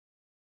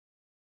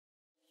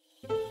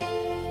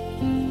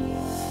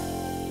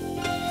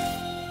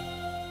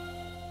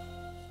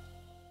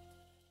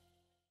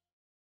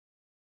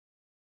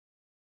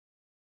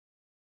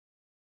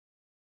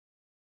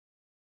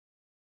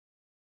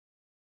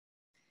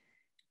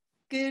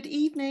Good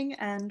evening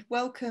and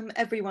welcome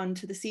everyone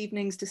to this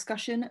evening's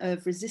discussion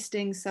of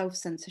resisting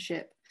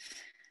self-censorship.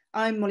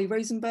 I'm Molly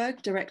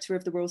Rosenberg, Director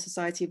of the Royal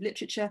Society of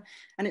Literature,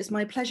 and it's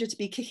my pleasure to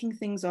be kicking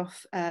things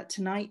off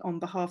tonight on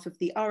behalf of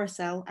the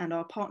RSL and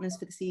our partners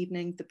for this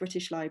evening, the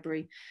British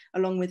Library,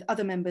 along with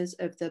other members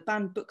of the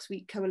Banned Books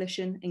Week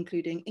Coalition,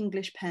 including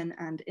English PEN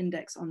and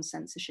Index on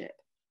Censorship.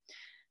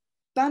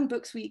 Banned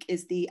Books Week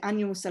is the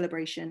annual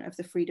celebration of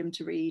the freedom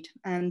to read,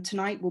 and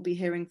tonight we'll be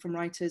hearing from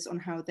writers on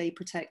how they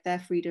protect their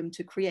freedom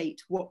to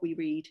create what we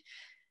read,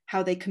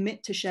 how they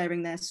commit to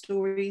sharing their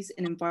stories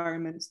in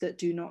environments that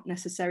do not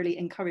necessarily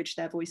encourage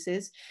their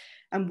voices,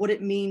 and what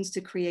it means to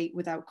create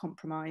without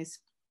compromise.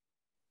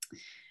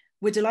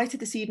 We're delighted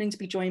this evening to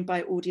be joined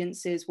by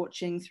audiences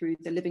watching through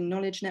the Living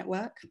Knowledge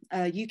Network,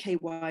 a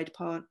UK-wide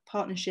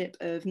partnership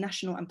of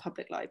national and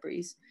public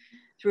libraries.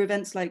 Through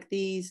events like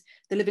these,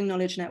 the Living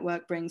Knowledge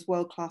Network brings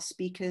world-class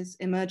speakers,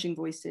 emerging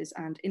voices,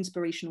 and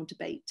inspirational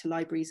debate to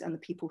libraries and the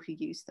people who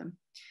use them.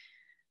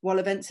 While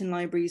events in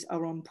libraries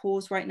are on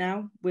pause right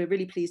now, we're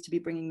really pleased to be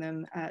bringing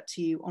them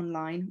to you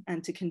online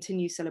and to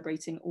continue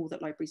celebrating all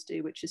that libraries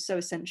do, which is so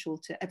essential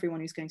to everyone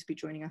who's going to be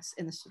joining us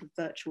in this sort of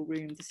virtual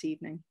room this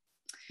evening.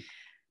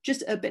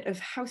 Just a bit of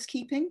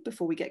housekeeping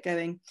before we get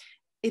going.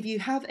 If you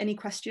have any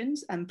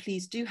questions, and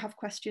please do have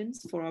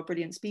questions for our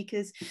brilliant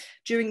speakers,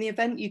 during the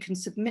event you can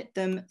submit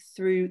them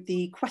through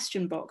the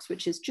question box,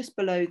 which is just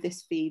below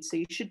this feed. So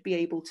you should be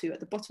able to,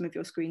 at the bottom of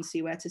your screen,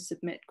 see where to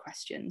submit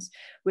questions.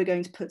 We're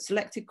going to put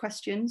selected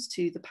questions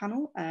to the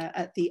panel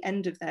at the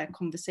end of their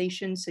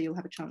conversation, so you'll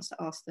have a chance to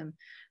ask them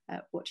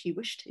what you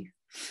wish to.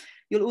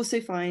 You'll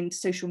also find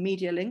social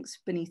media links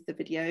beneath the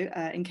video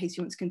in case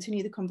you want to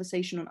continue the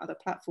conversation on other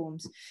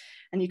platforms.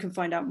 And you can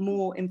find out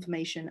more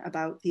information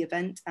about the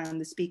event and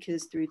the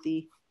speakers through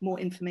the More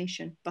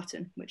Information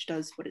button, which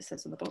does what it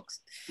says on the box.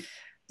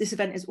 This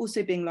event is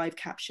also being live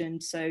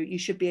captioned, so you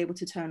should be able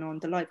to turn on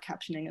the live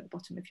captioning at the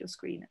bottom of your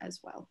screen as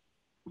well.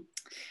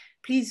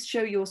 Please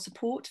show your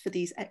support for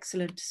these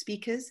excellent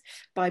speakers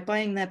by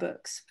buying their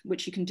books,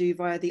 which you can do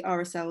via the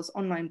RSL's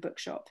online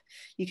bookshop.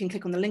 You can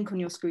click on the link on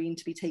your screen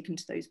to be taken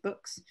to those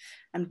books.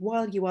 And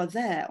while you are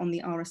there on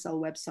the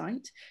RSL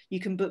website, you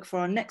can book for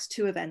our next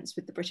two events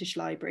with the British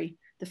Library.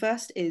 The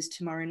first is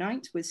tomorrow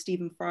night with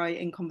Stephen Fry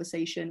in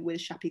conversation with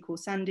Shappi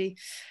Khorsandi.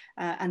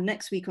 And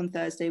next week on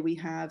Thursday, we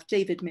have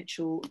David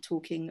Mitchell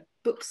talking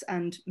books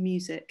and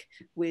music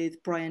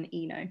with Brian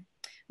Eno.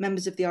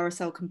 Members of the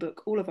RSL can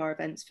book all of our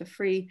events for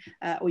free,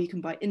 or you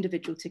can buy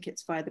individual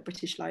tickets via the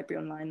British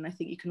Library online. And I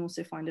think you can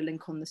also find a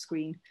link on the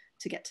screen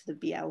to get to the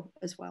BL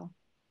as well.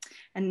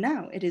 And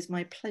now it is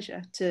my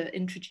pleasure to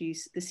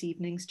introduce this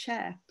evening's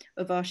chair,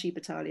 Urvashi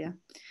Butalia.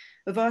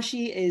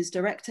 Urvashi is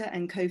director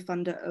and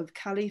co-founder of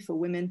Kali for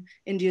Women,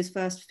 India's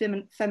first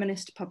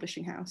feminist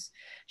publishing house.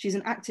 She's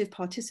an active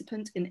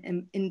participant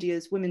in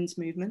India's women's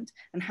movement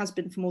and has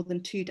been for more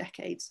than 2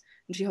 decades.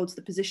 And she holds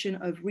the position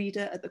of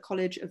reader at the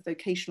College of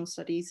Vocational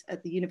Studies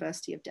at the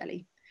University of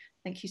Delhi.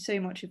 Thank you so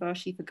much,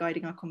 Urvashi, for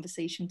guiding our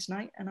conversation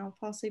tonight. And I'll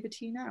pass over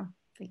to you now.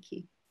 Thank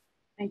you.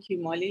 Thank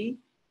you, Molly.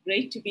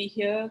 Great to be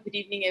here. Good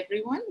evening,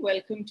 everyone.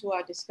 Welcome to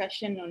our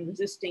discussion on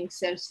resisting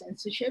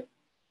self-censorship.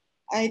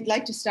 I'd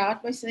like to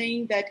start by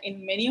saying that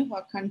in many of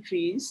our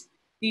countries,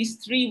 these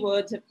 3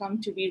 words have come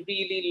to be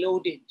really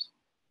loaded.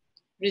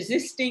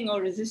 Resisting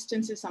or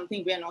resistance is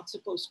something we are not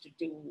supposed to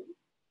do.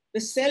 The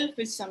self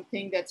is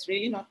something that's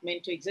really not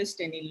meant to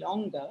exist any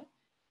longer.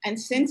 And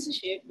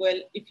censorship,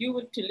 well, if you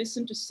were to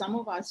listen to some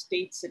of our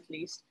states at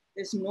least,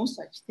 there's no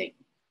such thing.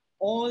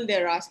 All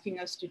they're asking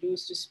us to do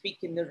is to speak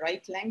in the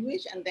right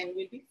language, and then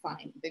we'll be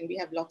fine. Then we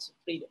have lots of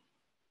freedom.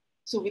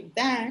 So with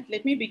that,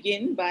 let me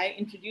begin by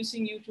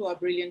introducing you to our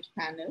brilliant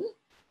panel.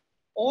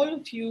 All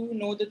of you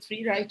know the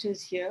 3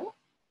 writers here,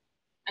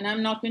 and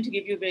I'm not going to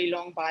give you very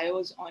long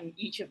bios on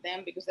each of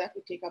them because that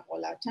would take up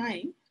all our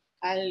time.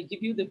 I'll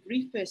give you the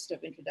briefest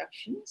of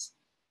introductions.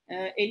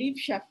 Elif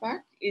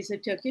Shafak is a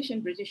Turkish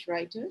and British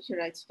writer. She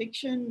writes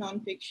fiction,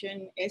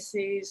 nonfiction,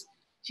 essays.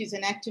 She's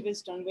an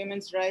activist on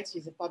women's rights.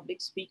 She's a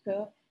public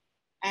speaker.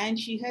 And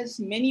she has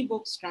many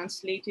books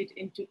translated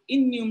into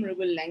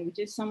innumerable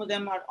languages. Some of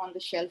them are on the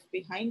shelf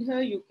behind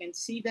her. You can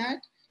see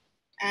that.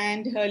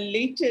 And her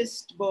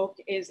latest book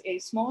is a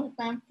small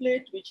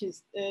pamphlet, which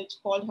is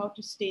called How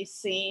to Stay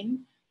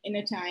Sane in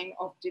a Time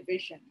of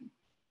Division.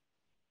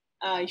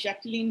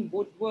 Jacqueline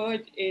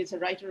Woodward is a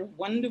writer of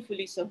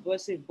wonderfully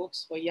subversive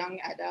books for young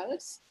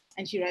adults.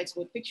 And she writes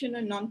both fiction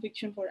and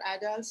nonfiction for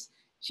adults.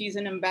 She's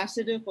an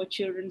ambassador for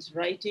children's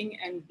writing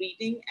and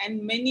reading,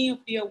 and many of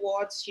the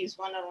awards she's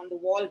won are on the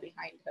wall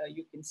behind her.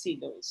 You can see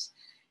those.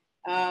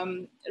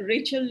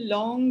 Rachel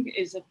Long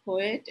is a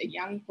poet, a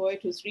young poet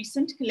whose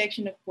recent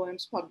collection of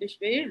poems published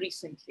very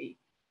recently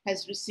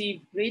has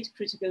received great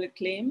critical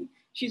acclaim.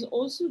 She's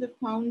also the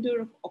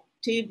founder of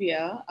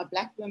Octavia, a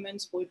Black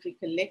women's poetry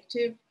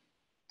collective.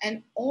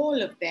 And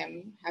all of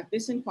them have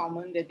this in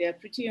common, that they're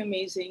pretty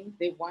amazing.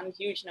 They've won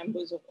huge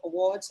numbers of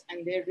awards,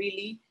 and they're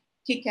really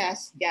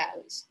kick-ass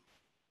gals.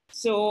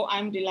 So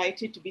I'm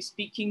delighted to be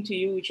speaking to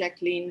you,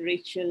 Jacqueline,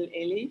 Rachel,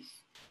 Elif.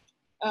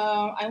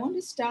 I want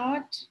to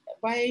start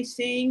by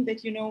saying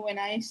that, you know, when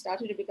I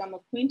started to become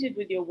acquainted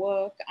with your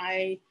work,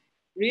 I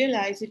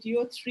realized that you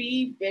are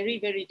three very,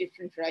 very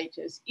different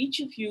writers. Each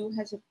of you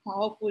has a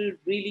powerful,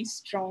 really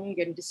strong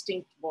and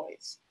distinct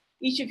voice.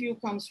 Each of you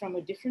comes from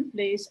a different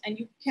place, and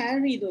you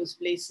carry those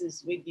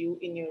places with you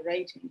in your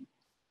writing.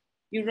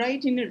 You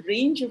write in a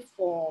range of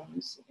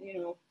forms, you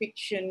know,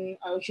 fiction,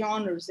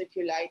 genres, if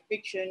you like,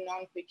 fiction,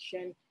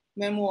 nonfiction,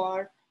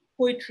 memoir,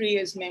 poetry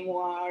as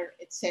memoir,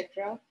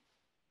 etc.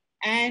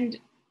 And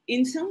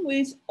in some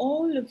ways,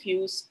 all of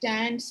you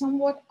stand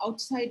somewhat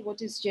outside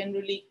what is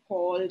generally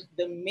called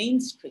the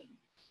mainstream.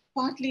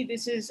 Partly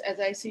this is, as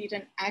I see it,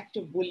 an act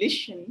of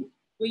volition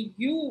where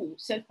you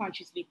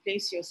self-consciously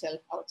place yourself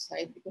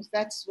outside because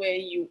that's where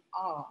you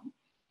are.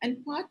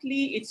 And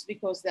partly it's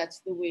because that's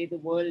the way the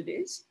world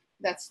is.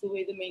 That's the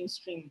way the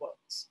mainstream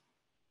works.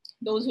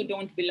 Those who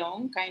don't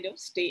belong kind of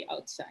stay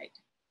outside.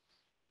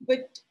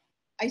 But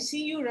I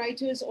see you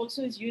writers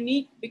also as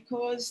unique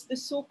because the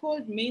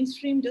so-called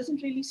mainstream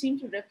doesn't really seem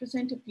to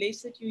represent a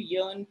place that you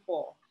yearn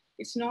for.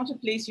 It's not a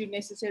place you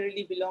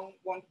necessarily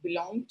want to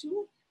belong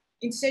to.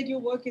 Instead, your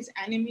work is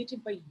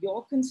animated by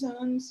your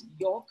concerns,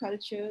 your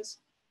cultures,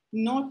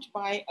 not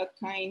by a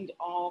kind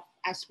of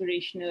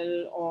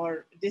aspirational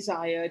or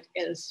desired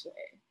elsewhere.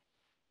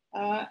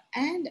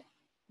 And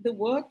the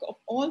work of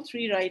all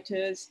three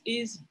writers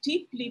is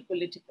deeply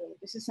political.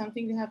 This is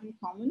something they have in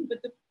common,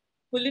 but the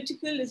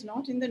political is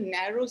not in the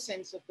narrow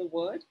sense of the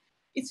word.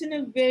 It's in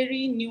a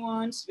very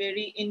nuanced,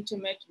 very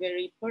intimate,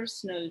 very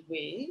personal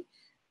way.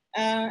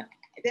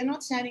 They're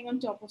not standing on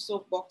top of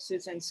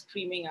soapboxes and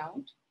screaming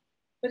out,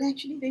 but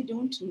actually they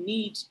don't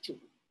need to.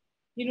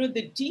 You know,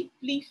 the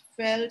deeply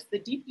felt, the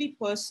deeply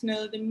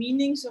personal, the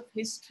meanings of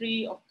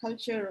history, of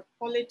culture, of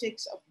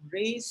politics, of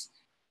race,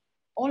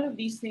 all of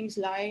these things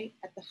lie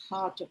at the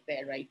heart of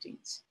their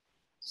writings.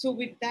 So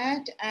with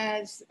that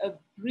as a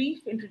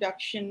brief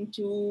introduction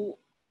to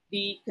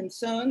the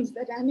concerns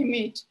that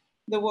animate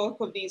the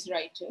work of these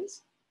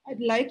writers, I'd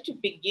like to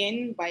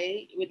begin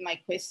with my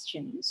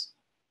questions.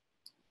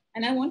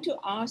 And I want to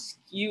ask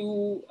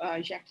you,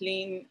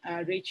 Jacqueline,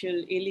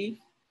 Rachel, Elif,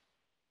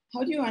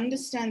 how do you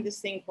understand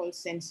this thing called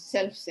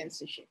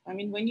self-censorship? I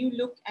mean, when you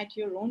look at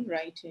your own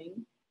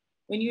writing,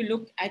 when you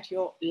look at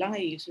your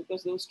lives,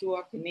 because those two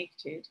are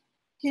connected,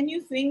 can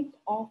you think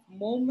of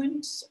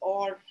moments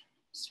or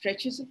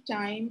stretches of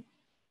time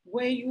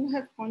where you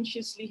have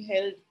consciously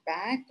held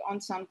back on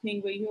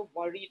something, where you're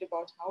worried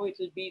about how it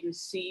will be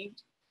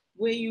received,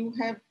 where you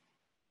have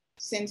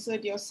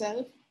censored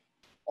yourself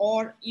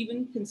or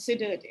even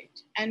considered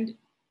it? And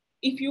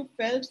if you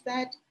felt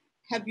that,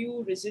 have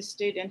you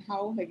resisted, and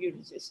how have you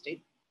resisted?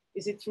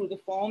 Is it through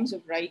the forms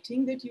of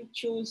writing that you've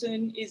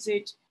chosen? Is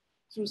it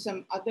through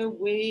some other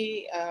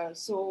way?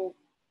 So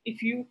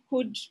if you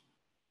could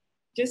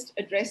just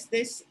address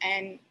this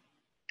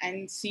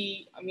and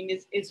see, I mean,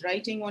 is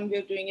writing one way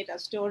of doing it? Are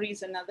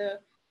stories another?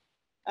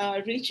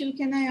 Rachel,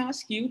 can I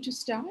ask you to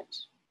start?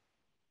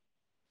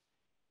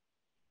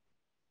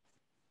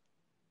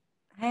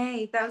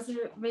 Hey, that was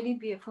a really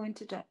beautiful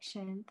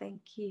introduction.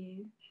 Thank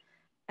you.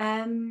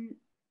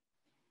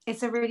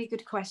 It's a really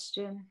good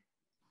question,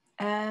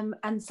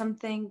 and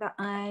something that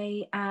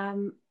I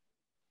am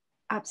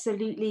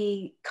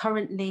absolutely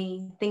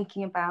currently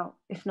thinking about,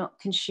 if not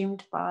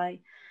consumed by,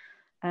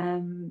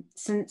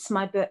 since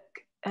my book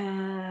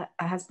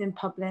has been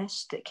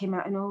published. It came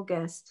out in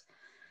August.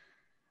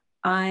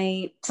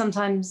 I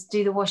sometimes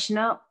do the washing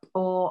up,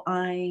 or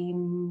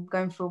I'm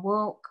going for a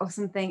walk or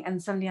something,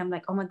 and suddenly I'm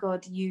like, oh my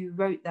God, you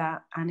wrote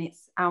that and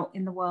it's out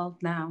in the world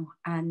now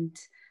and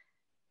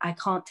I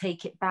can't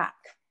take it back.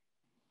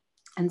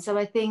 And so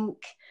I think,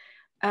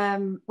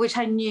 which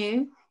I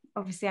knew,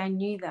 obviously I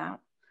knew that,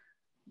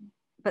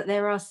 but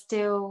there are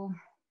still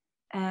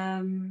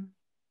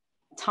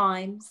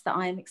times that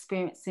I'm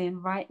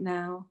experiencing right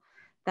now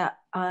that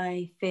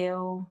I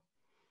feel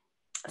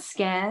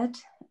scared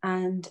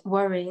and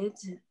worried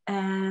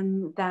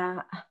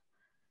that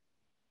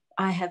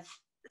I have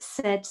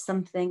said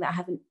something that I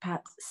haven't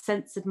perhaps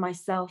censored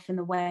myself in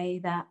the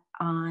way that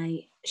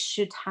I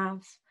should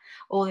have,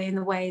 or in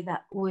the way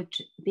that would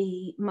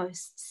be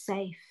most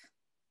safe,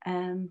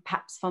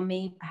 perhaps for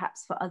me,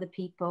 perhaps for other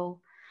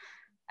people.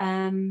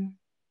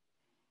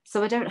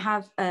 So I don't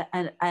have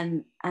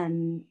an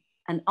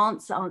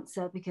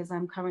answer because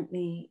I'm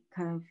currently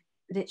kind of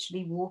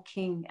literally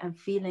walking and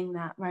feeling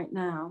that right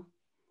now.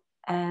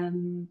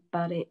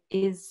 But it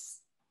is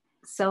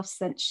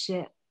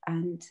self-censorship,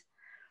 and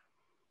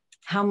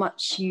how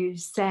much you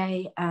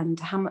say and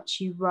how much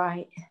you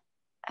write,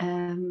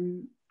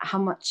 how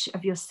much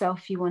of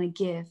yourself you want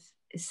to give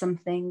is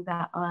something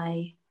that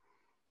I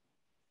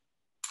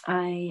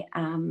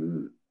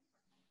am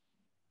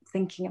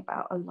thinking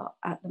about a lot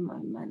at the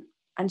moment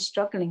and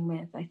struggling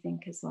with, I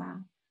think, as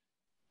well.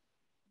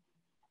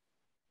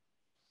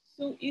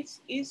 So is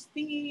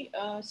the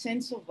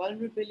sense of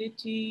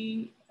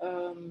vulnerability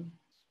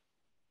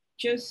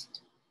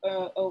just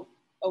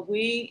a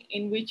way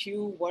in which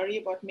you worry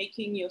about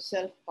making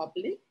yourself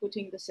public,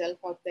 putting the self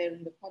out there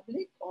in the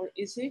public, or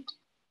is it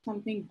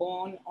something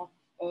born of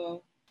a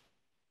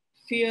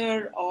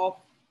fear of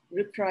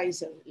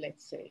reprisal,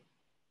 let's say?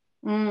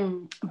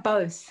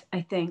 Both,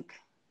 I think.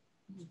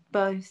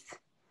 Both.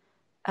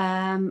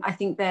 I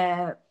think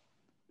they're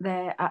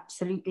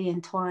absolutely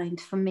entwined,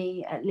 for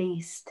me at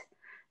least.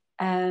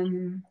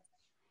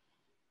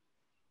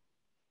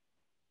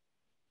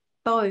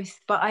 Both,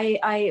 but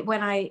I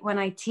when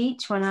I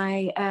teach, when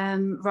I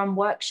run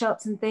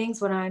workshops and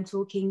things, when I'm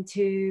talking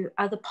to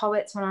other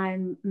poets, when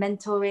I'm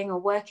mentoring or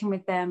working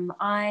with them,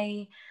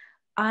 I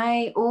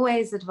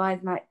always advise,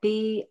 like,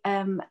 be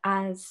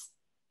as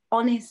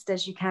honest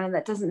as you can. And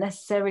that doesn't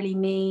necessarily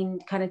mean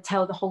kind of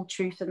tell the whole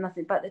truth and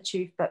nothing but the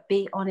truth, but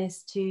be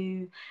honest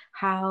to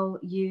how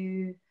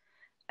you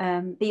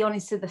be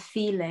honest to the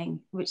feeling,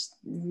 which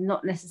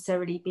not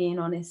necessarily being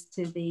honest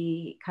to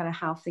the kind of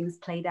how things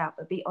played out,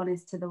 but be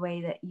honest to the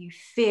way that you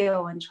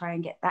feel and try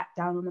and get that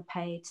down on the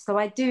page. So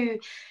I do,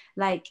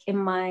 like, in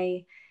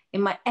my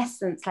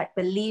essence, like,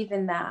 believe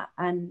in that.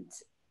 And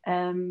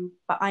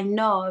but I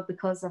know,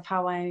 because of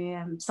how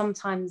I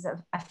sometimes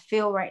I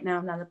feel right now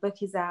the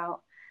book is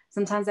out,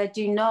 sometimes I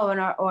do know,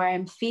 or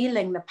I'm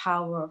feeling the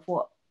power of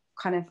what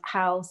kind of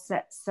how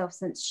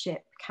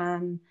self-censorship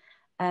can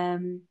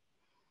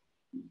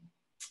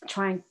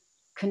try and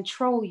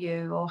control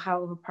you, or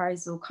how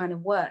reprisal kind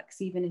of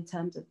works, even in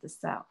terms of the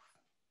self.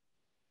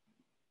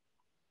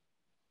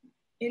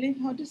 Ellen,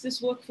 how does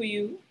this work for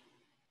you?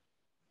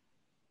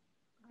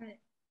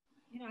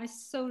 I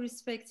so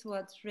respect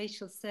what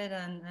Rachel said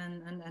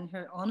and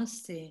her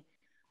honesty.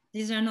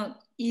 These are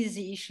not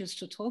easy issues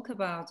to talk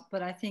about,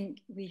 but I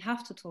think we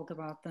have to talk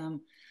about them.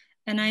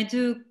 And I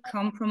do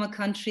come from a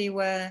country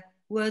where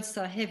words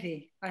are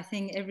heavy. I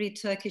think every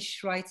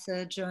Turkish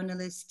writer,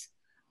 journalist,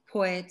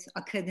 poet,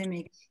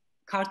 academic,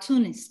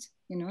 cartoonist,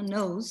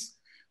 knows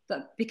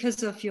that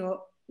because of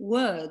your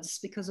words,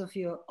 because of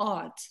your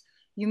art,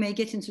 you may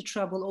get into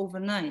trouble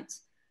overnight,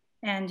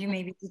 and you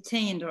may be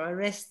detained or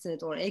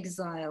arrested or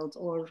exiled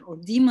or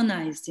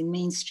demonized in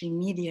mainstream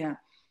media.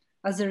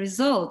 As a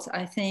result,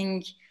 I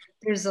think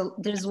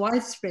there's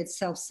widespread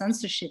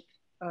self-censorship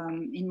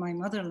in my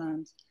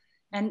motherland.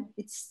 And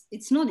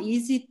it's not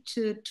easy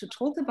to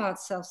talk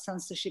about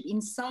self-censorship. In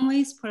some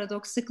ways,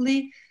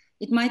 paradoxically,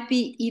 it might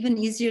be even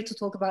easier to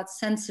talk about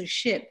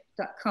censorship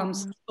that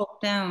comes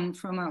top down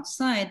from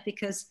outside,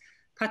 because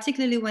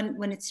particularly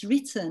when it's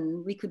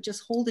written, we could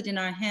just hold it in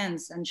our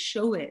hands and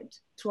show it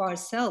to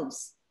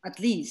ourselves, at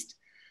least.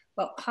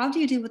 But how do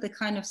you deal with the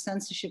kind of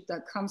censorship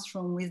that comes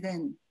from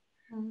within?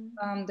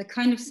 The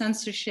kind of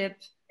censorship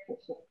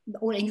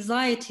or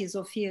anxieties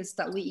or fears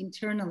that we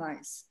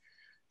internalize.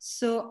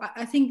 So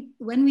I think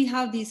when we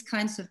have these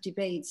kinds of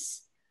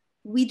debates,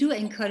 we do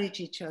encourage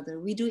each other,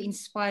 we do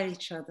inspire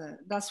each other.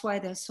 That's why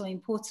they're so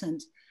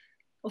important.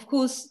 Of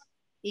course,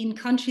 in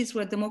countries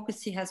where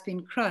democracy has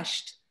been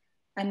crushed,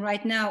 and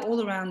right now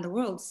all around the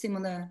world,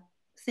 similar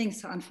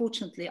things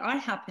unfortunately are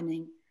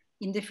happening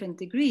in different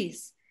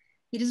degrees.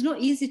 It is not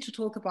easy to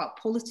talk about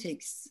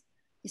politics.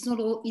 It's not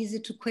all easy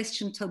to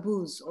question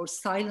taboos or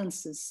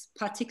silences,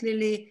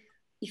 particularly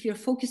if you're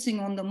focusing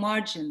on the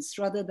margins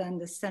rather than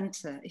the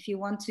center. If you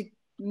want to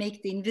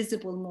make the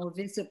invisible more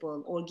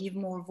visible or give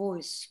more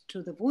voice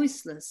to the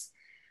voiceless,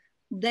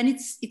 then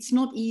it's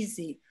not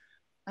easy.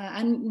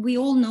 And we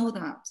all know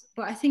that.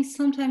 But I think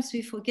sometimes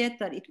we forget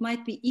that it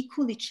might be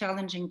equally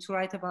challenging to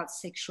write about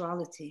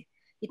sexuality.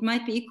 It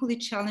might be equally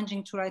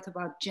challenging to write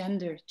about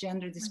gender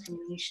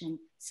discrimination,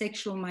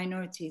 sexual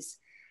minorities.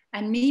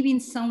 And maybe in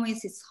some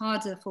ways it's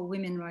harder for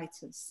women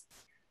writers,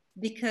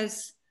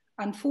 because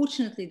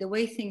unfortunately the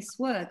way things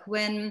work,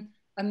 when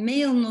a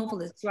male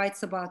novelist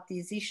writes about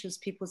these issues,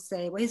 people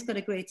say, well, he's got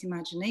a great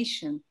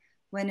imagination.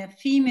 When a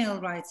female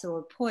writer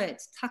or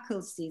poet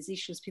tackles these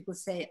issues, people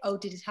say, oh,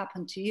 did it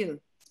happen to you?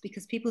 It's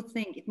because people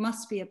think it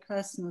must be a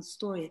personal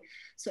story.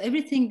 So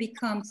everything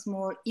becomes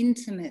more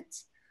intimate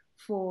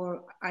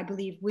for, I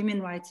believe,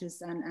 women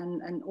writers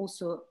and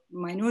also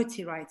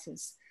minority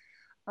writers.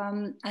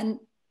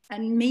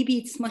 And maybe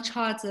it's much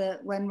harder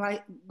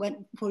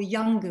when for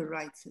younger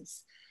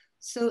writers.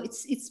 So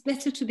it's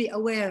better to be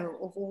aware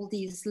of all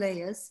these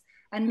layers.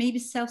 And maybe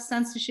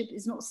self-censorship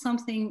is not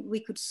something we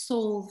could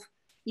solve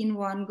in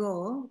one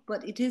go,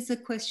 but it is a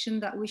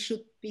question that we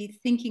should be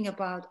thinking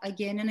about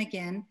again and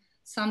again.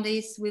 Some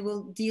days we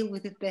will deal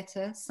with it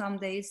better, some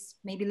days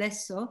maybe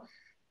less so.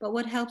 But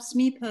what helps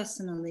me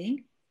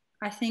personally,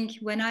 I think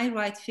when I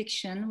write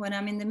fiction, when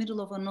I'm in the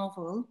middle of a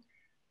novel,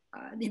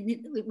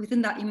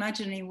 within that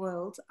imaginary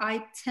world,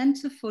 I tend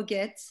to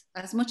forget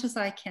as much as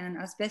I can,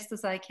 as best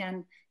as I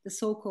can, the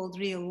so-called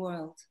real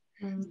world.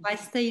 I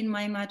stay in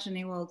my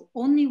imaginary world.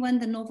 Only when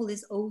the novel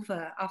is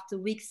over, after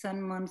weeks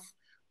and months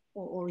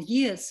or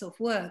years of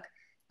work,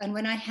 and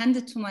when I hand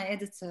it to my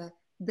editor,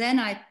 then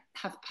I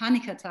have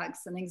panic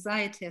attacks and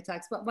anxiety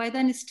attacks. But by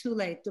then it's too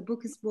late. The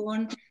book is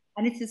born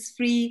and it is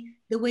free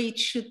the way it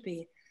should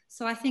be.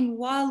 So I think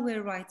while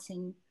we're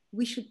writing,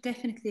 we should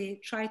definitely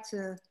try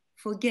to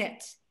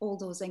forget all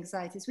those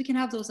anxieties. We can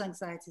have those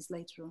anxieties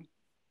later on.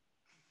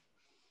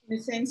 In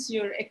a sense,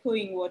 you're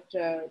echoing what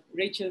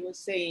Rachel was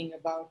saying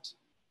about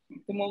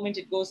the moment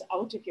it goes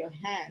out of your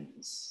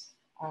hands,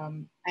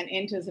 and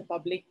enters the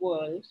public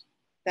world,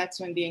 that's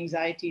when the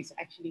anxieties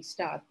actually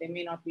start. They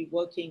may not be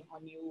working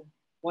on you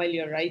while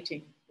you're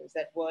writing because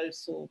that world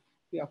so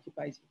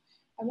preoccupies you.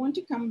 I want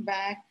to come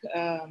back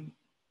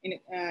in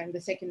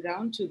the second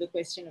round to the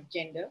question of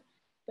gender,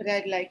 but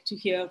I'd like to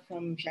hear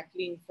from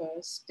Jacqueline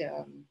first,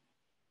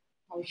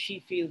 how she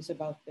feels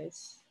about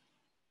this.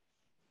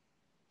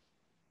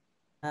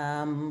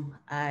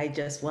 I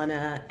just want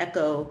to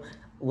echo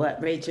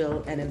what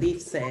Rachel and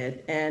Elif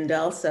said. And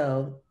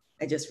also,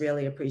 I just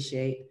really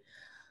appreciate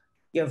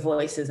your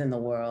voices in the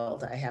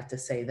world. I have to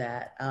say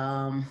that,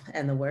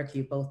 and the work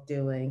you're both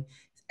doing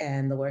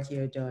and the work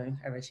you're doing,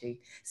 Urvashi.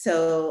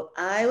 So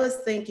I was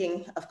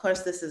thinking, of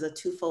course, this is a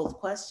twofold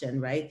question,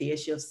 right? The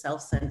issue of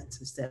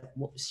self-censorship,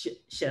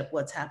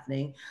 what's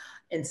happening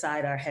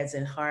inside our heads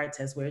and hearts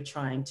as we're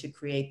trying to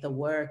create the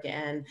work,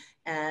 and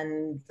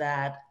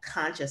that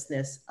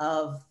consciousness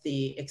of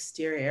the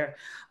exterior.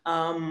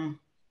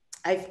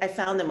 I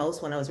found the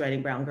most when I was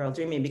writing Brown Girl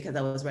Dreaming, because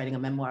I was writing a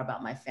memoir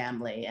about my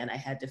family, and I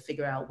had to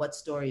figure out what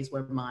stories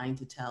were mine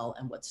to tell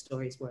and what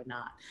stories were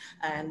not,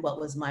 and what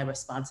was my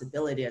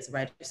responsibility as a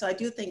writer. So I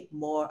do think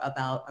more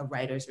about a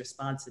writer's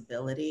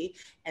responsibility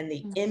and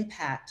the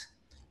impact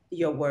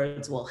your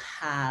words will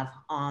have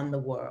on the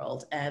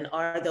world. And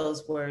are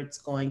those words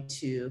going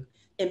to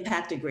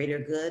impact a greater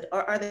good,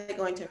 or are they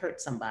going to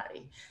hurt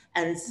somebody?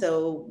 And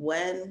so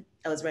when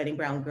I was writing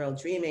Brown Girl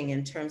Dreaming,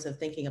 in terms of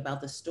thinking about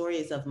the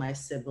stories of my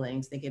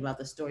siblings, thinking about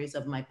the stories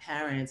of my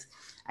parents,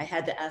 I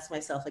had to ask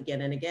myself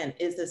again and again,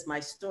 is this my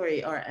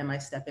story, or am I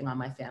stepping on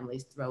my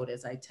family's throat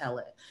as I tell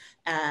it?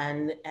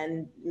 And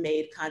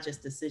made conscious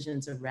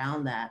decisions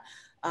around that.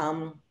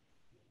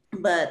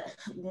 But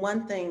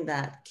one thing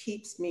that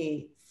keeps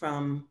me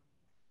from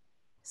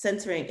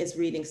censoring is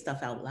reading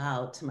stuff out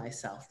loud to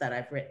myself that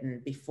I've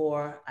written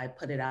before I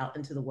put it out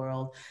into the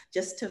world,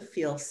 just to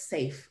feel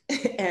safe.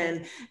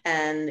 and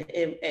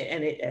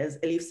as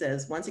Elif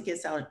says, once it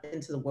gets out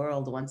into the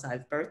world, once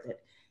I've birthed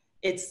it,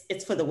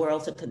 it's for the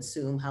world to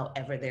consume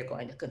however they're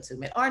going to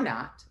consume it or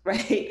not,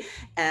 right?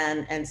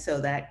 And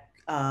so that,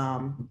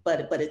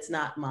 but it's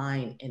not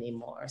mine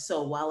anymore.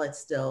 So while it's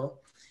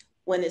still,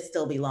 when it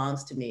still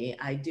belongs to me,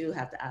 I do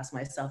have to ask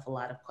myself a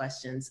lot of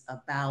questions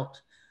about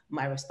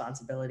my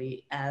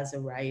responsibility as a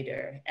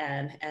writer.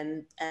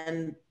 And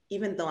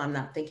even though I'm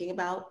not thinking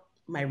about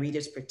my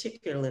readers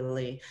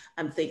particularly,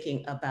 I'm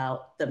thinking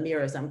about the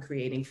mirrors I'm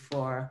creating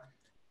for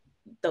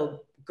the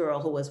girl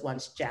who was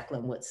once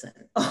Jacqueline Woodson,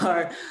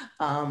 or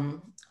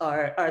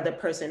the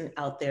person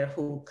out there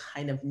who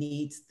kind of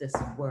needs this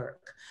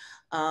work.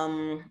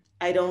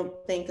 I don't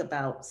think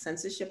about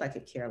censorship. I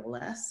could care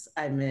less.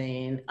 I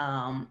mean,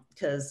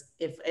 because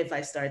if I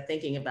start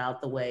thinking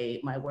about the way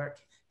my work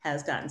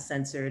has gotten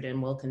censored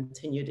and will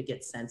continue to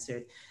get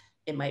censored,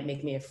 it might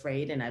make me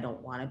afraid, and I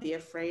don't want to be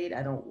afraid.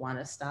 I don't want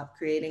to stop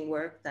creating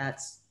work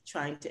that's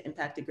trying to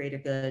impact a greater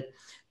good.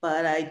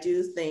 But I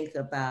do think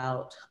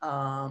about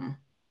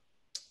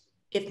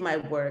if my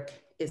work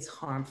is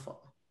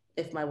harmful,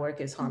 if my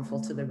work is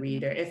harmful to the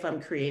reader, if I'm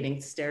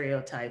creating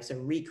stereotypes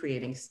or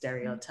recreating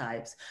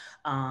stereotypes.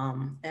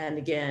 And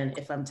again,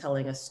 if I'm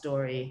telling a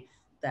story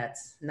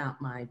that's not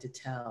mine to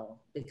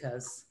tell,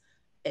 because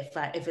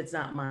if it's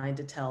not mine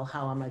to tell,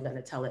 how am I going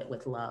to tell it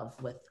with love,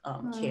 with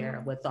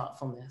care, with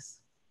thoughtfulness?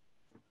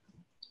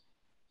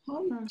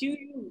 How do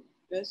you,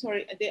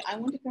 sorry, I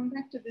want to come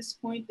back to this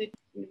point, that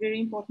very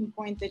important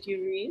point that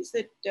you raised,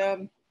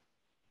 that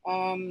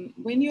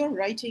when you're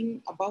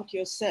writing about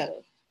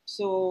yourself,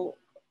 so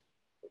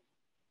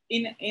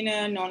in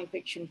a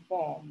nonfiction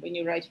form, when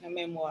you're writing a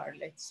memoir,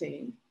 let's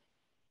say,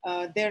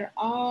 there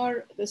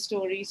are the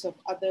stories of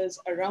others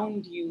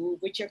around you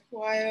which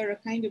acquire a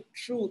kind of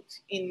truth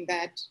in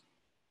that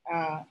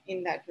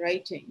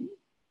writing.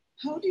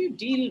 How do you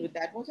deal with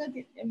that? What are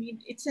the, I mean,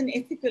 it's an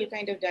ethical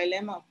kind of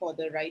dilemma for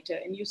the writer,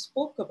 and you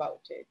spoke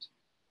about it.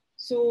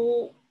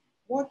 So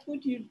what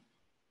would you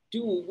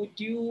do? Would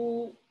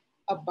you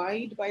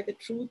abide by the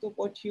truth of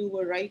what you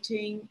were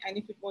writing? And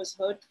if it was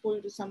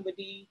hurtful to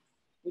somebody,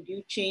 would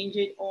you change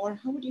it? Or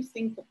how would you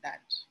think of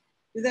that?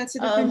 Because that's a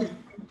different...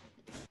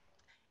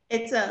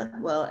 It's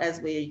well,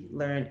 as we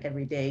learn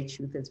every day,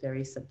 truth is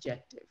very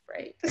subjective,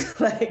 right?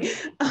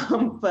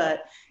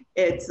 But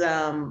it's,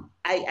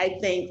 I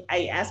think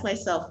I ask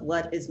myself,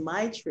 what is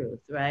my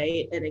truth,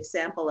 right? An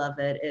example of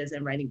it is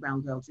in writing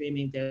Brown Girl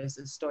Dreaming, there's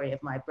a story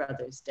of my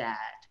brother's dad.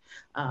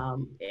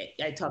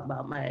 I talk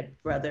about my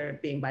brother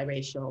being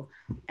biracial,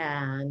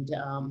 and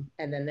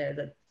then there are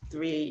the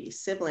 3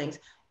 siblings.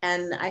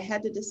 And I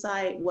had to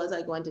decide, was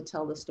I going to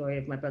tell the story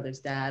of my brother's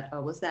dad,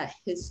 or was that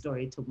his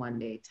story to one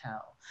day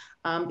tell?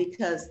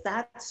 Because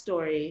that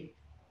story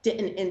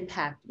didn't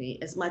impact me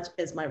as much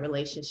as my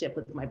relationship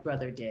with my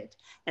brother did.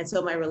 And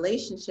so my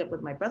relationship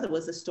with my brother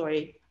was a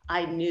story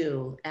I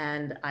knew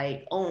and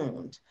I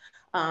owned.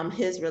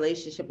 His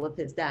relationship with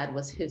his dad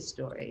was his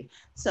story.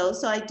 So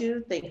I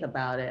do think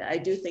about it. I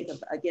do think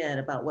again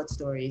about what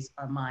stories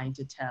are mine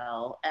to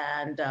tell,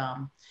 and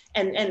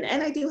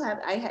I do have.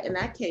 In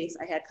that case,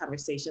 I had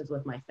conversations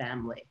with my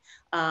family,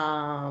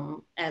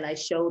 and I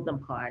showed them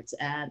parts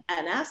and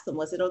asked them,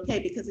 was it okay?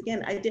 Because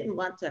again, I didn't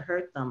want to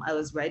hurt them. I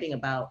was writing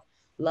about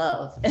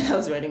love, and I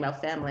was writing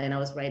about family, and I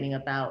was writing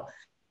about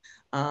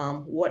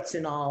what's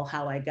in all,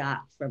 how I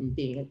got from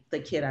being the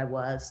kid I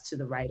was to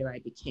the writer I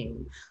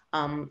became.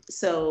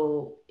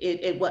 So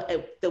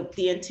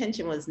the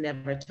intention was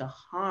never to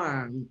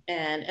harm.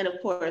 And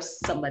of course,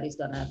 somebody's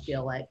gonna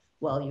feel like,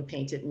 well, you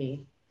painted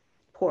me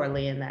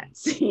poorly in that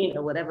scene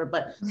or whatever,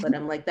 but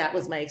I'm like, that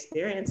was my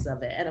experience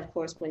of it. And of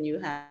course, when you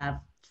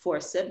have 4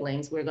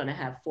 siblings, we're going to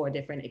have 4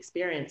 different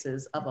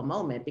experiences of a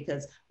moment,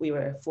 because we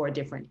were 4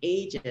 different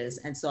ages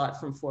and saw it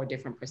from 4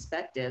 different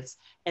perspectives.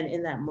 And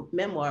in that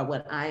memoir,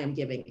 what I am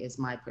giving is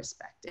my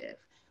perspective,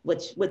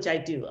 which I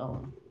do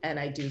own and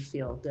I do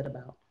feel good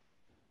about.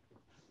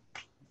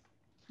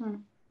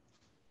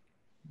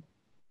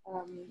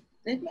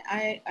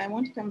 I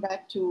want to come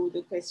back to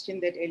the question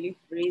that Elif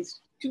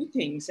raised. 2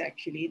 things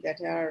actually that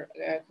are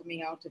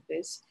coming out of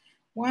this.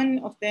 One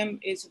of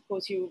them is, of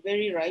course, you were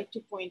very right to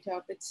point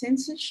out that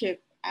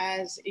censorship,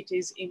 as it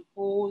is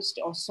imposed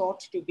or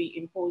sought to be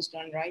imposed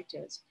on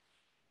writers,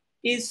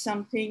 is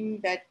something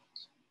that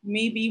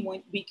maybe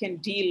we can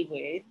deal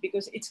with,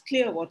 because it's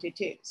clear what it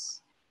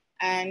is.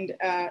 And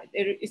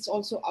it's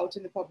also out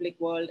in the public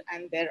world,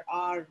 and there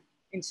are,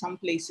 in some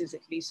places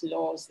at least,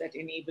 laws that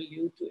enable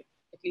you to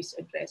at least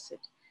address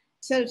it.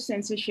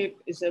 Self-censorship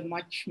is a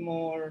much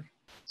more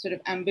sort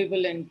of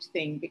ambivalent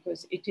thing,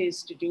 because it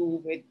is to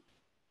do with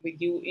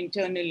you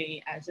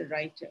internally as a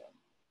writer.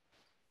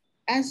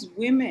 As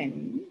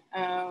women,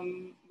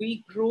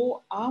 we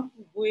grow up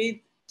with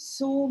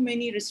so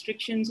many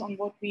restrictions on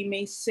what we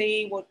may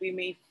say, what we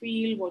may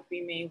feel, what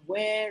we may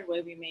wear,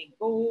 where we may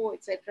go,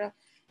 etc.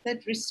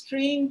 That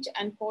restraint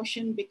and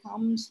caution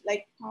becomes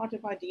like part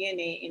of our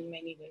DNA in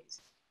many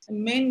ways.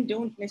 And men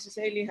don't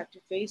necessarily have to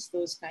face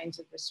those kinds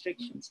of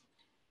restrictions.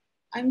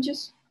 I'm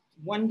just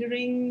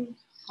wondering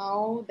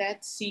how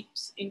that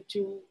seeps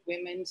into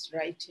women's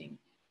writing.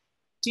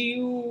 Do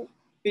you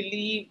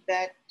believe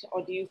that,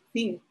 or do you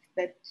think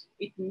that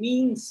it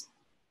means,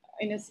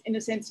 in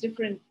a sense, a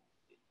different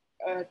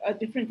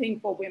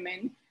thing for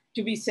women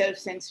to be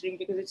self-censoring,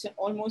 because it's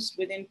almost,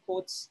 within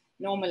quotes,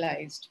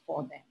 normalized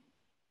for them?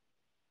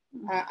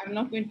 I'm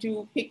not going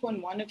to pick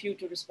on one of you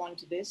to respond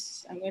to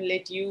this. I'm going to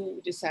let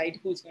you decide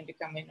who's going to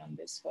come in on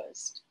this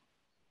first.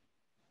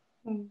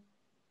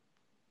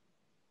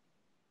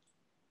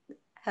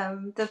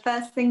 The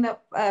first thing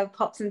that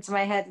pops into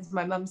my head is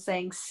my mum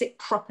saying, sit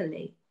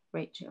properly,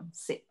 Rachel,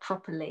 sit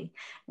properly,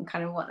 and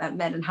kind of what that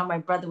meant, and how my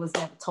brother was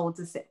never told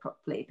to sit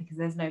properly, because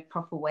there's no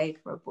proper way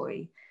for a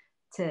boy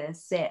to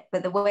sit.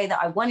 But the way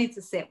that I wanted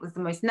to sit was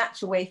the most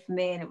natural way for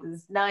me, and it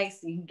was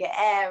nice. You can get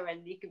air,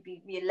 and you could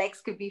be, your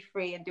legs could be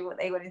free and do what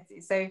they wanted to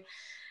do. So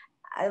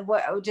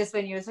just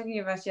when you were talking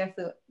about it, I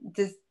thought,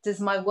 does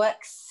my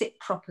work sit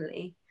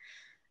properly?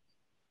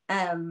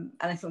 And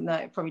I thought, no,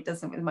 it probably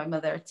doesn't with my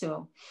mother at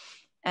all.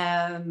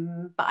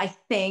 But I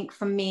think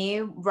for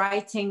me,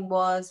 writing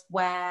was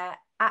where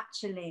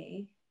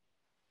actually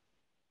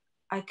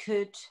I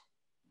could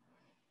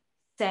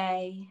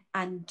say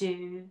and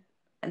do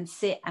and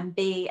sit and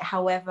be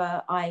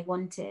however I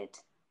wanted.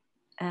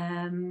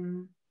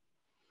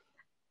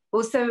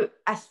 Also,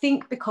 I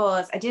think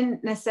because I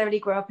didn't necessarily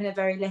grow up in a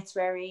very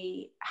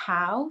literary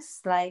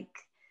house, like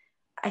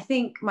I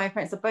think my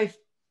parents are both,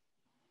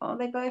 well,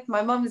 they both,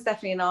 my mum is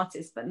definitely an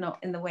artist, but not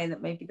in the way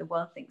that maybe the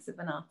world thinks of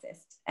an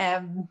artist.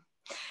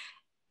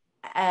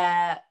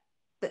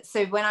 But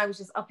so when I was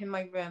just up in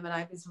my room and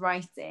I was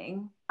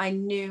writing, I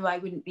knew I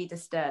wouldn't be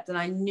disturbed, and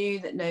I knew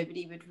that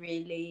nobody would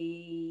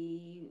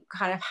really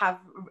kind of have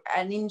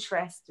an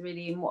interest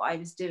really in what I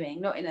was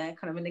doing, not in a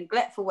kind of a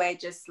neglectful way,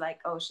 just like,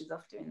 oh, she's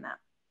off doing that.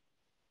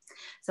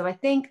 So I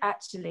think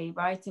actually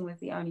writing was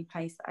the only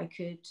place that I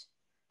could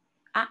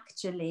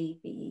actually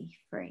be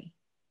free,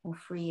 or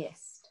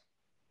freest.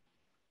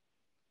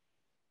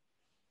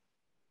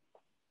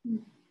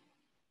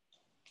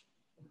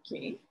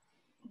 Okay.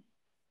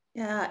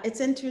 Yeah,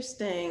 it's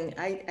interesting.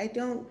 I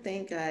don't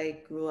think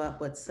I grew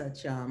up with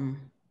such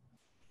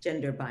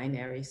gender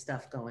binary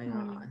stuff going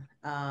on.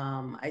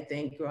 I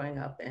think growing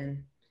up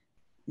in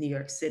New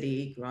York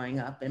City, growing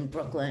up in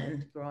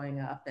Brooklyn,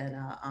 growing up in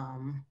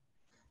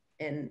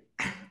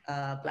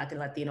Black and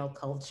Latino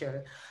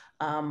culture,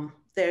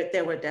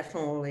 there were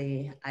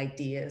definitely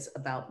ideas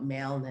about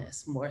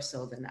maleness more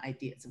so than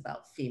ideas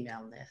about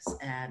femaleness.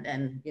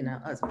 And you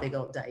know, I was a big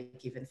old dyke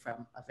even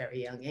from a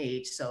very young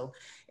age, so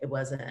it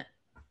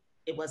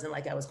wasn't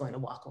like I was going to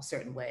walk a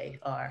certain way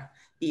or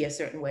be a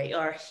certain way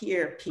or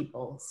hear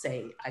people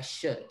say I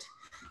should.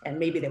 And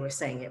maybe they were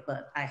saying it,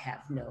 but I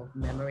have no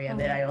memory of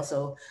it. I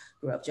also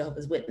grew up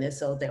Jehovah's Witness,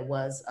 so there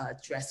was a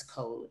dress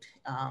code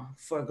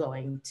for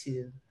going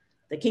to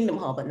the Kingdom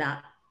Hall, but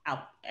not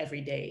out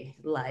everyday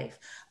life.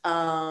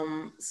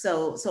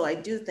 So I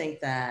do think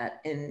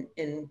that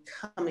in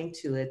coming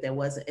to it, it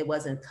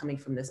wasn't coming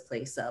from this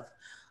place of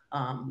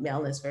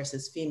maleness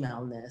versus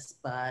femaleness,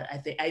 but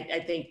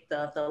I think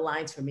the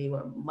lines for me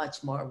were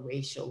much more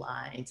racial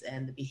lines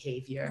and the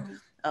behavior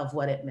of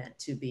what it meant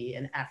to be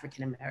an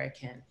African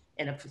American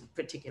in a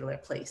particular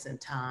place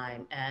and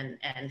time,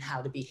 and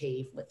how to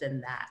behave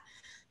within that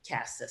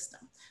caste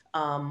system.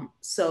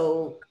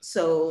 So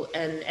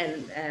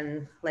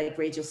like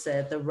Rachel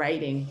said, the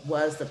writing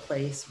was the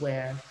place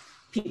where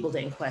people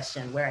didn't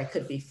question, where I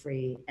could be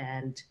free,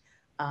 and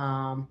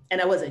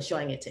I wasn't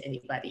showing it to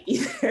anybody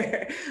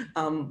either.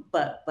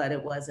 But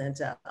it wasn't.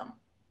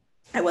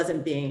 I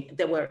wasn't being.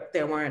 There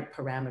weren't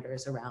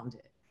parameters around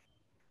it.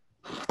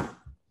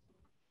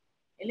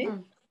 Ellie?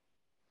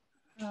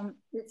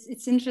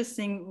 It's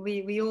interesting.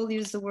 We all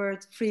use the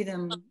word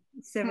freedom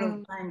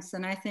several times,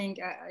 and I think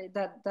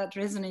that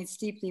resonates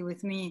deeply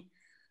with me.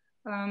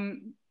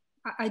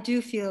 I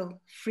do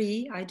feel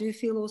free. I do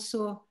feel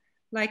also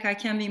like I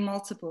can be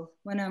multiple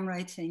when I'm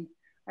writing.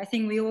 I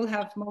think we all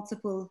have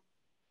multiple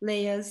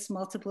layers,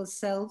 multiple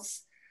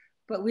selves,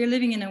 but we're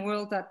living in a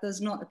world that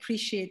does not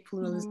appreciate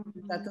pluralism,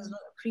 that does not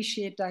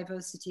appreciate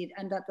diversity,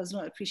 and that does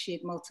not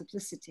appreciate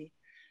multiplicity.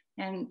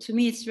 And to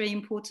me, it's very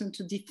important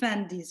to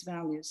defend these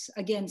values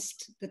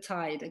against the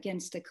tide,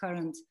 against the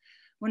current.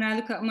 When I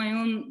look at my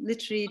own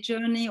literary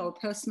journey or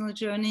personal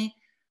journey,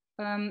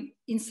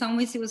 in some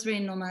ways it was very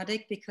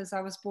nomadic, because I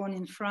was born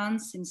in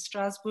France, in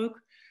Strasbourg,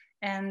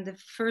 and the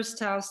first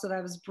house that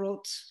I was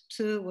brought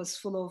to was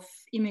full of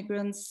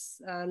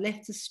immigrants,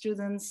 leftist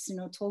students, you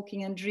know,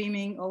 talking and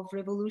dreaming of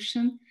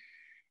revolution.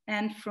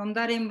 And from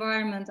that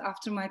environment,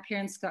 after my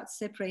parents got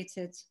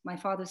separated, my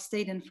father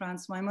stayed in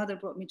France, my mother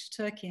brought me to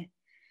Turkey.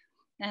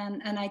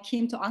 And I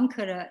came to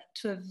Ankara,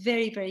 to a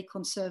very, very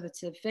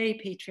conservative, very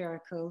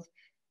patriarchal,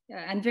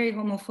 and very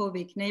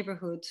homophobic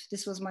neighborhood.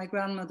 This was my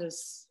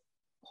grandmother's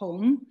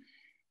home.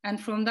 And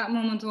from that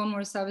moment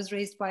onwards, I was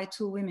raised by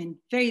two women,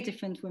 very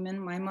different women.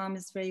 My mom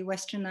is very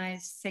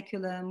westernized,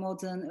 secular,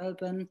 modern,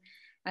 urban,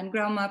 and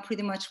grandma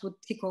pretty much would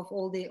tick off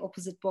all the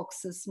opposite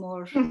boxes,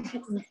 more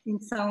in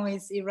some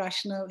ways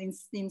irrational,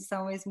 in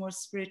some ways more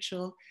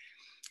spiritual.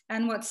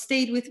 And what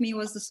stayed with me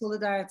was the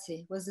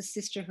solidarity, was the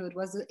sisterhood,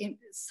 was the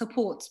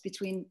support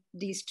between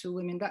these two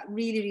women that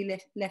really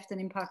left an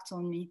impact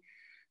on me.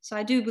 So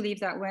I do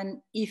believe that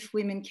if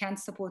women can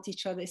support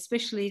each other,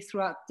 especially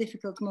throughout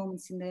difficult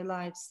moments in their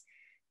lives,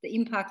 the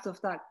impact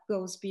of that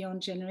goes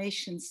beyond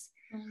generations.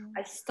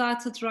 I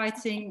started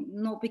writing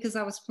not because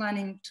I was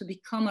planning to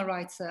become a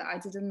writer. I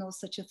didn't know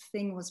such a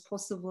thing was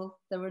possible.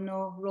 There were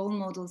no role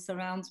models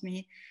around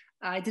me.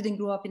 I didn't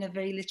grow up in a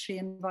very literary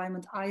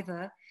environment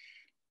either.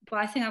 But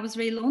I think I was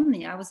very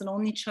lonely. I was an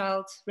only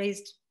child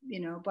raised, you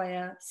know, by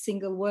a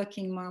single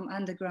working mom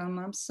and a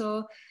grandmom.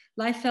 So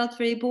life felt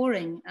very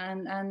boring,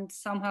 and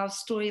somehow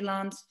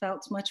Storyland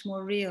felt much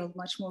more real,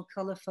 much more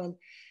colorful.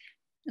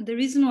 And the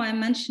reason why I'm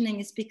mentioning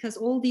is because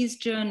all these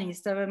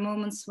journeys, there were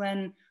moments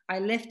when I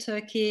left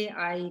Turkey,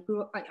 I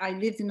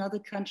lived in other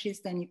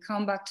countries, then you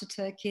come back to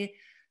Turkey,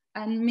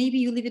 and maybe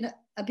you live in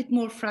a bit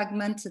more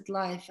fragmented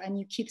life, and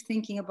you keep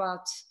thinking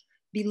about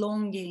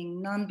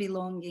belonging,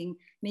 non-belonging.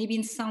 Maybe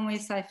in some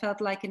ways I felt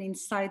like an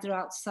insider,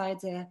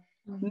 outsider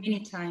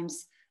many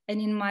times.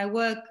 And in my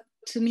work,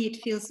 to me, it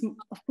feels,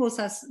 of course,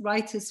 as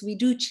writers, we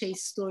do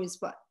chase stories,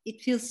 but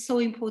it feels so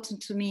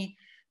important to me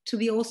to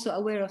be also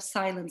aware of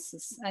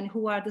silences and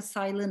who are the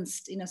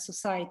silenced in a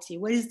society.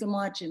 Where is the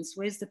margins?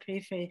 Where is the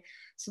periphery?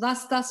 So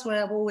that's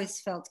where I've always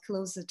felt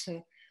closer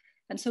to.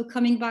 And so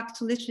coming back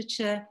to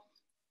literature,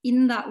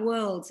 in that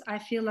world, I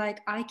feel like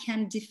I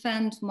can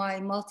defend my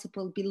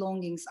multiple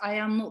belongings. I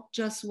am not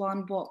just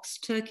one box,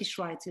 Turkish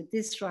writer,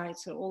 this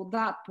writer, or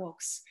that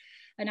box.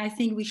 And I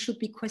think we should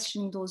be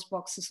questioning those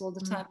boxes all the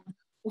time.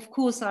 Of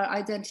course, our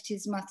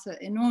identities matter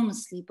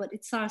enormously, but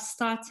it's our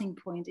starting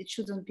point. It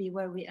shouldn't be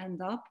where we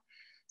end up.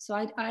 So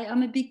I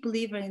am a big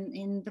believer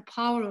in the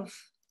power of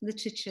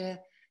literature,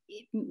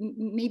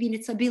 maybe in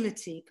its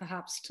ability,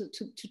 perhaps,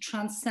 to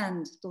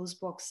transcend those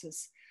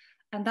boxes.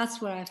 And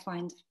that's where I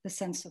find the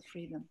sense of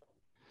freedom.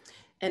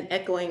 And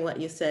echoing what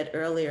you said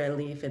earlier,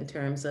 Elif, in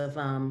terms of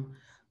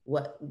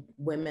what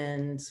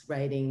women's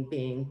writing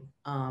being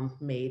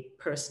made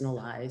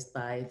personalized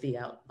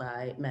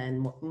by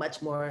men,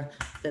 much more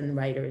than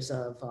writers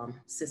of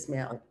cis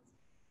male,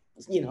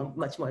 you know,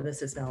 much more than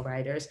cis male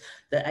writers.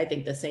 That I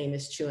think the same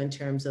is true in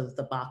terms of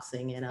the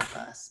boxing in of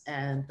us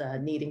and the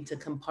needing to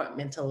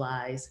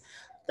compartmentalize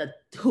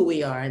who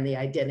we are and the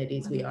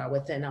identities we are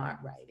within our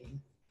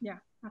writing. Yeah,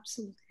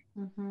 absolutely.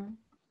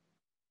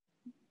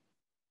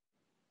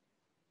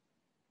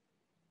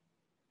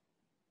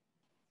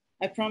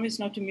 I promised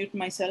not to mute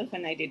myself,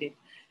 and I did it.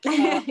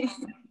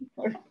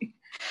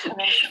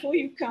 Before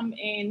you come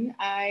in,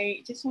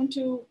 I just want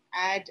to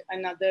add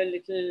another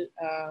little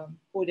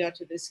coda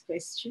to this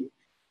question,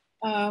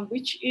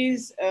 which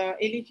is,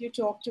 Elif, you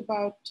talked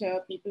about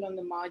people on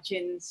the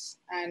margins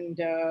and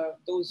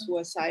those who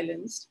are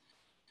silenced.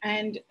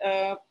 And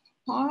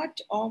part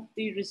of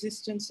the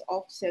resistance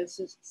of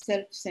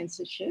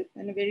self-censorship,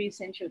 and a very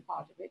essential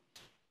part of it,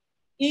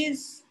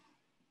 is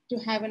to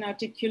have an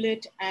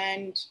articulate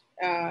and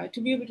to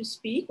be able to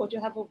speak, or to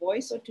have a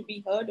voice, or to be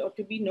heard, or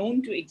to be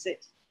known to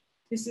exist.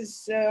 This is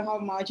how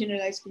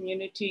marginalized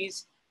communities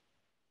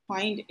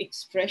find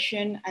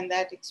expression, and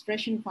that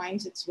expression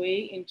finds its way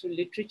into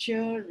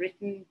literature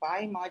written by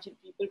margin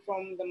people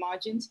from the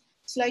margins.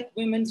 It's like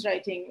women's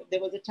writing.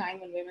 There was a time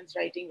when women's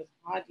writing was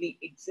hardly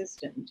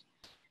existent.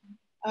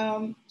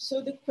 So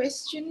the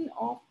question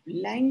of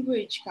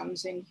language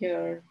comes in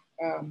here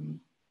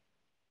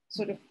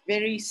sort of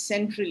very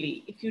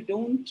centrally. If you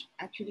don't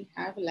actually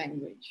have a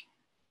language,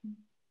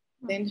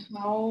 then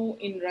how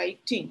in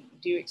writing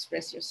do you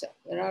express yourself?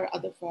 There are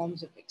other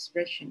forms of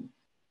expression.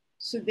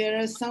 So there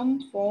are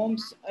some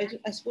forms,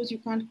 I suppose you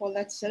can't call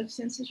that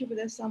self-censorship, but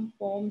there's some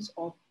forms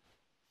of,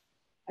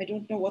 I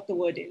don't know what the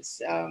word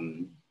is,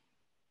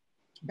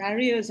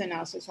 barriers in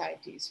our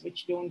societies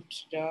which don't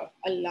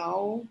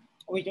allow,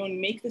 or we don't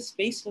make the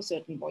space for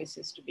certain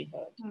voices to be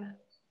heard.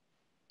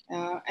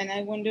 And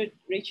I wondered,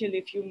 Rachel,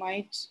 if you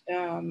might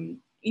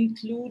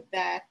include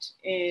that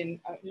in,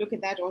 look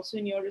at that also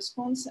in your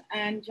response.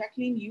 And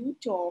Jacqueline, you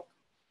talk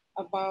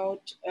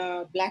about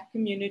Black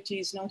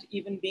communities not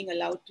even being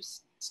allowed to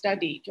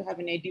study, to have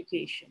an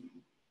education.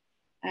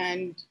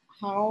 And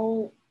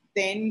how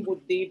then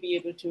would they be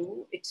able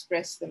to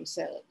express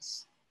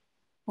themselves?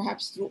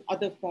 Perhaps through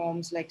other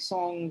forms like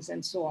songs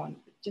and so on.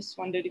 Just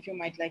wondered if you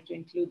might like to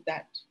include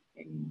that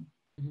in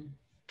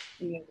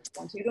your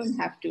response. You don't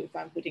have to if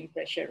I'm putting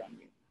pressure on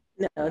you.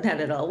 No,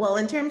 not at all. Well,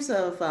 in terms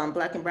of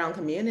Black and Brown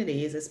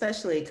communities,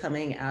 especially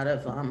coming out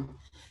of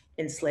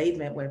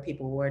enslavement, where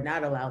people were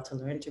not allowed to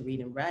learn to read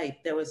and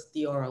write, there was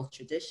the oral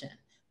tradition,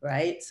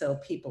 right? So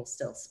people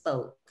still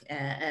spoke,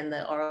 and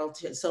the oral,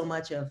 so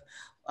much of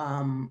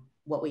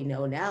what we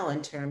know now in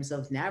terms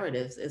of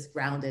narratives is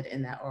grounded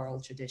in that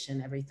oral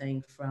tradition.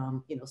 Everything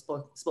from, you know,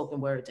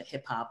 spoken word to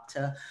hip hop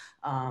to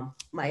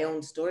my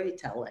own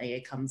storytelling.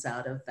 It comes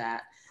out of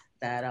that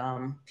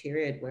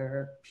period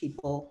where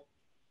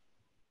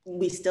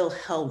we still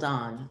held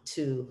on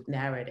to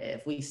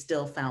narrative. We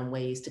still found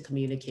ways to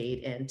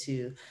communicate and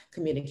to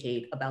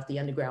communicate about the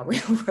Underground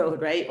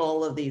Railroad, right?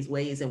 All of these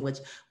ways in which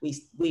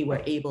we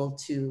were able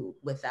to,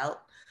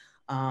 without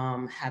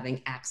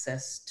having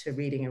access to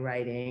reading and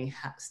writing,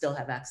 still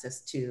have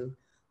access to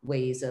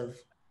ways of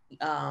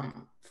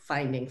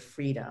finding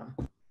freedom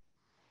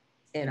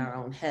in our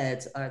own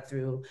heads, or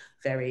through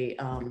very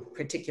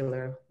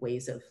particular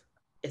ways of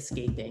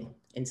escaping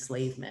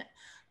enslavement.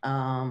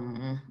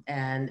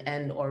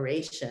 And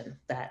oration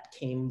that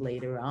came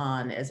later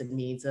on as a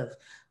means of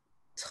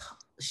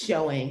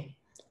showing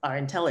our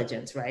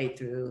intelligence, right?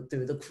 Through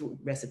the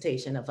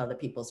recitation of other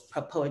people's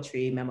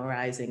poetry,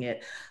 memorizing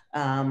it.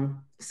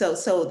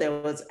 So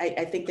there was,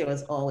 I think there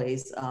was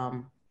always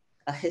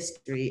a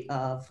history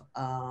of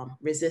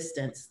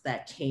resistance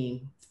that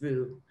came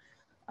through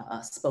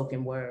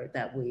spoken word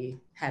that we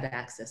had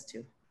access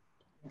to.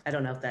 I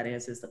don't know if that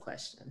answers the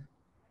question.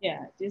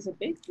 Yeah, it is a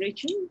bit.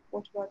 Rachel,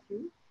 what about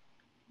you?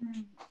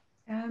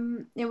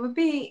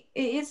 It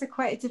is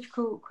quite a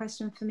difficult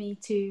question for me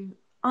to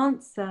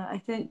answer.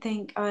 I don't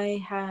think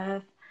I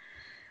have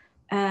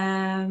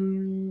I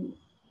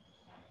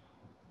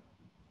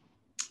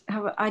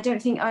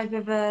don't think I've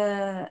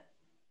ever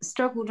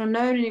struggled or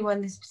known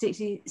anyone that's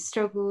particularly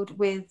struggled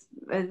with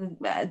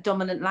a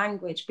dominant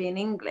language being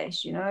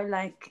English, you know,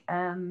 like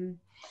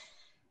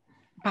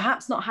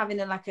perhaps not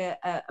having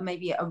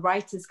maybe a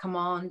writer's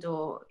command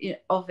or, you know,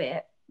 of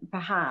it,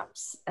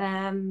 perhaps,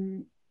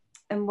 and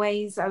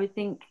ways I would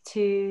think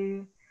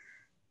to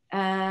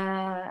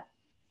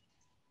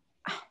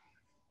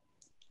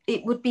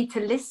it would be to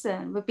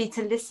listen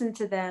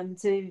to them,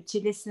 to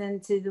listen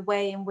to the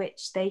way in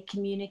which they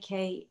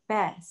communicate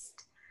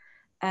best,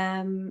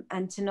 and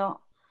to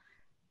not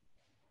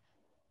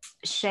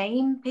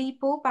shame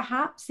people,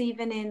 perhaps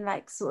even in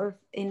like sort of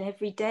in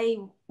everyday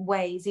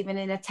ways, even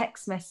in a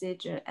text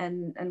message,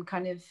 and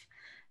kind of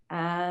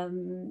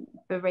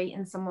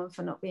berating someone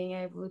for not being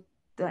able,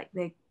 like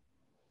the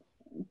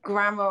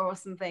grammar or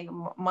something.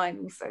 Mine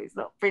also is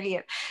not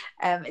brilliant.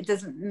 It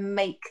doesn't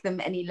make them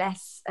any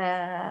less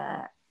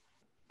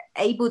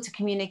able to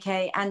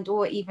communicate and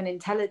or even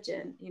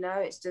intelligent, you know.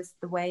 It's just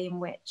the way in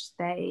which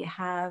they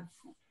have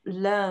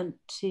learned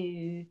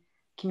to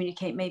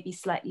communicate maybe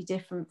slightly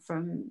different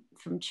from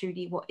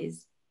truly what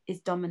is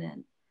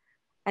dominant.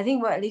 I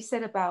think what Elif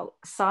said about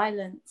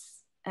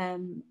silence,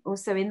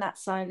 also in that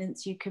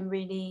silence you can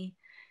really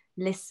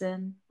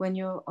listen when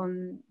you're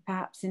on,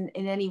 perhaps in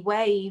any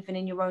way, even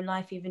in your own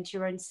life, even to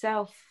your own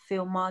self,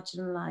 feel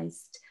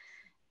marginalized.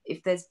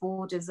 If there's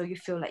borders, or you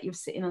feel like you're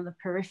sitting on the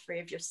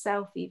periphery of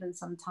yourself, even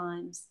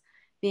sometimes,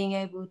 being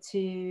able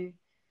to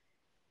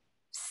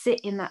sit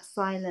in that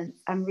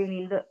silence and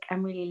really look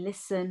and really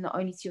listen, not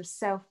only to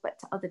yourself, but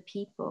to other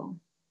people.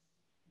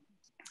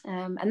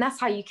 And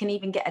that's how you can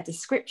even get a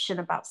description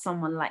about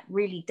someone, like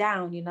really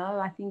down, you know.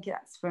 I think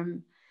that's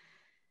from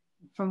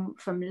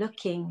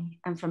looking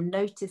and from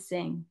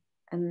noticing.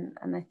 And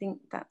I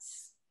think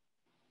that's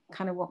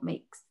kind of what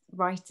makes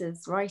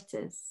writers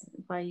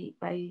by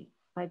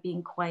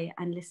being quiet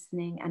and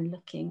listening and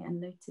looking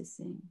and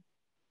noticing.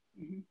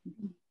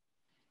 Mm-hmm.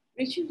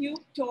 Rachel, you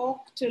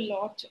talked a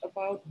lot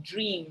about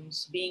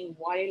dreams being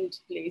wild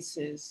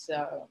places,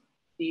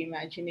 the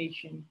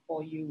imagination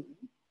for you.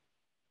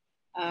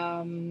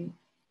 And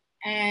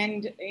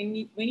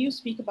when you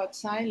speak about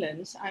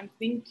silence, I'm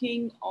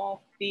thinking of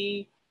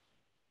the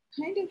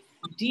kind of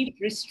deep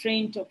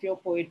restraint of your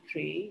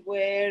poetry,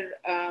 where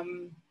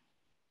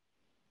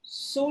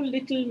so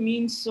little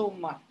means so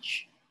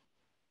much.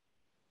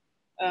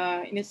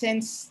 In a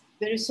sense,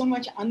 there is so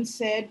much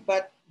unsaid,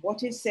 but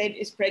what is said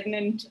is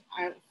pregnant,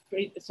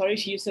 sorry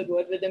to use the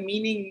word, with the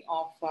meaning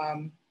of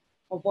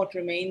what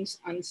remains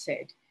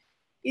unsaid.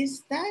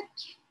 Is that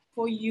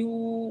for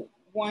you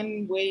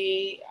one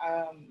way,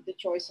 the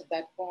choice of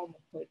that form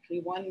of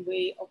poetry, one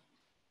way of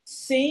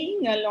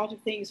saying a lot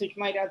of things which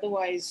might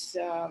otherwise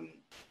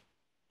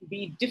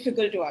be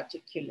difficult to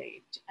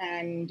articulate?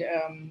 And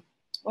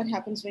what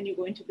happens when you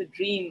go into the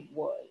dream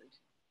world?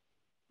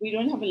 We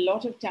don't have a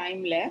lot of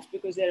time left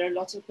because there are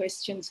lots of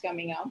questions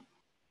coming up.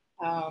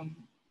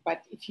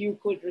 But if you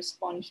could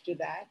respond to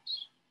that.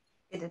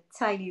 In a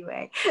tiny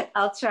way,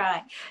 I'll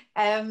try.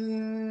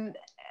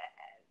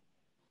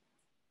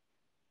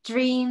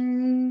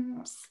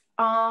 Dreams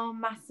are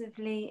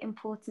massively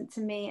important to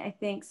me, I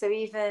think. So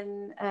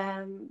even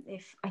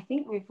if I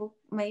think we've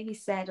maybe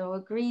said or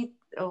agreed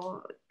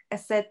or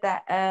said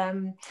that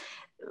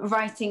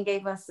writing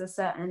gave us a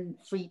certain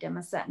freedom,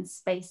 a certain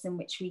space in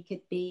which we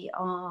could be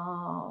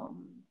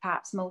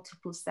perhaps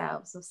multiple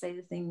selves or say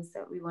the things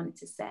that we wanted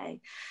to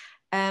say.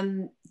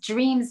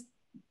 Dreams,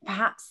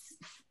 perhaps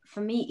for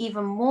me,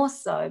 even more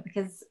so,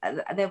 because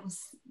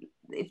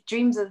if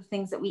dreams are the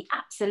things that we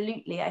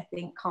absolutely, I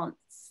think, can't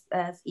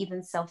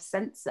even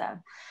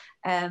self-censor.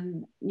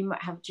 You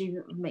might have a dream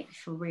that would make you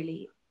feel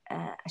really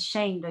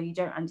ashamed, or you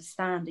don't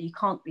understand, or you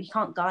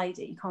can't guide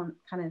it, you can't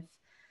kind of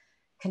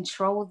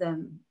control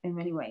them in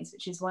many ways,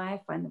 which is why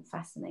I find them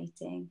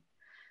fascinating.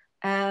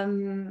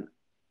 I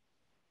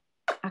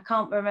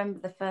can't remember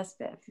the first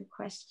bit of your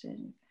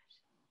question.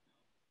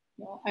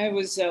 No, I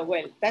was,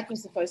 well, that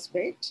was the first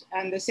bit.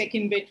 And the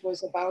second bit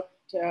was about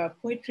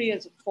poetry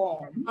as a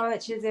form.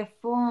 Poetry as a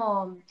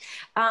form.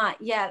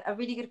 Yeah, a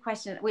really good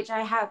question, which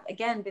I have,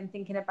 again, been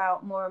thinking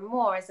about more and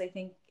more as I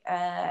think,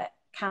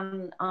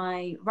 can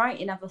I write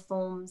in other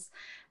forms?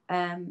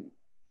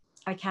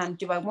 I can,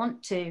 do I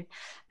want to?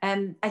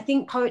 I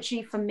think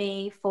poetry for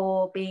me,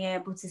 for being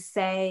able to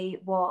say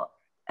what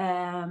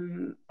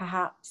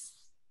perhaps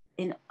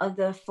in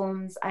other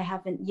forms I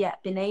haven't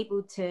yet been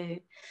able to,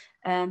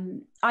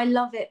 I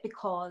love it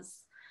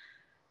because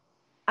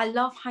I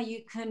love how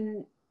you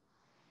can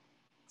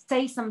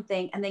say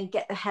something and then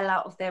get the hell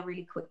out of there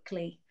really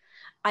quickly.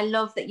 I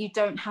love that you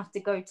don't have to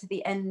go to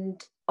the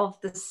end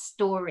of the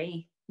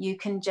story. You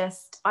can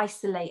just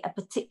isolate a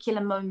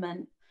particular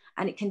moment,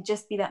 and it can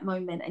just be that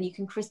moment, and you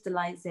can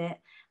crystallize it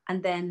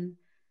and then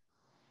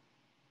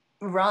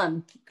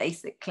run,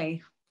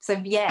 basically. So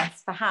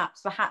yes,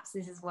 perhaps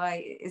this is why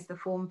it is the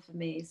form for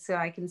me. So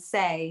I can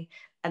say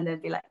and then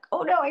be like,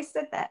 oh no, I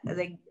said that,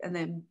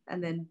 and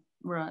then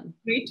run.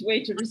 Great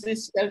way to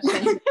resist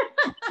self-censorship.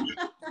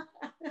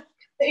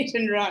 Say it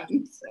and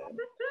run.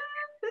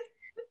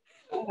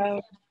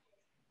 So.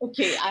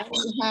 Okay,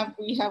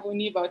 we have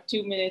only about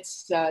 2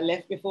 minutes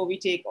left before we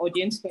take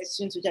audience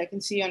questions, which I can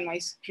see on my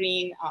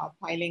screen are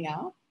piling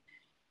up.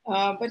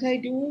 But I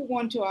do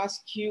want to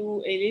ask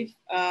you, Elif,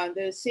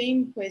 the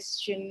same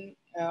question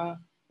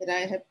that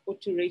I had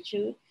put to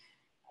Rachel.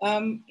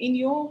 In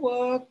your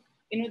work,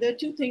 there are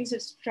two things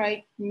that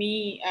strike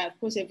me. Of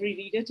course, every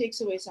reader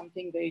takes away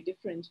something very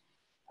different.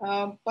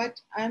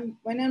 But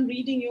when I'm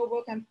reading your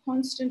work, I'm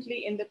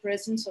constantly in the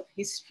presence of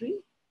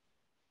history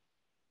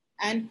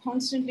and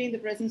constantly in the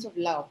presence of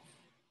love.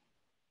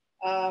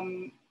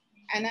 And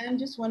I'm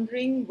just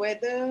wondering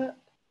whether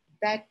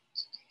that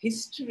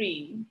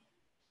history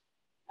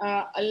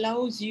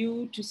allows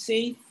you to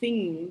say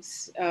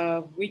things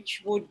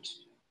which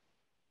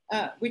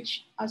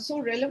are so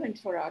relevant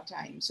for our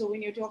time. So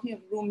when you're talking of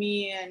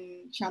Rumi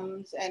and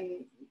Shams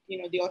and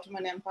the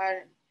Ottoman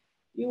Empire,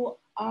 you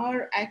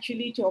are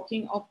actually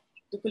talking of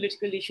the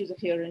political issues of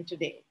here and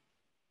today.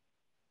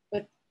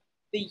 But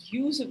the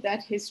use of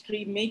that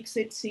history makes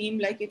it seem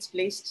like it's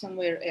placed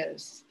somewhere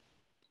else.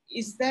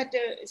 Is that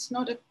it's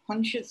not a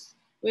conscious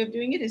way of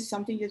doing it? Is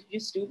something that you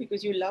just do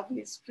because you love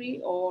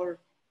history, or?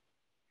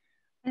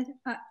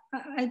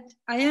 I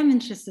am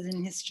interested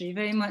in history,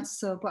 very much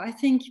so, but I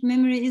think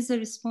memory is a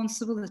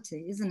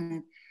responsibility, isn't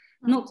it?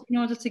 Not in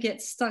order to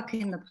get stuck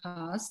in the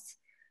past,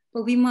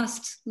 but we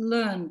must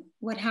learn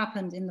what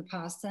happened in the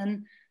past.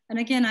 And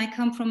again, I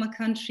come from a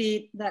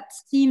country that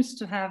seems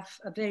to have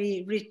a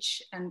very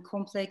rich and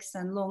complex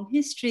and long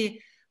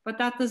history, but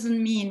that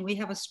doesn't mean we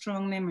have a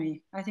strong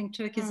memory. I think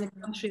Turkey is a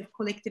country of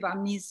collective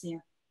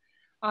amnesia.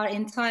 Our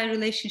entire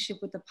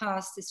relationship with the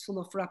past is full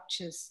of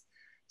ruptures.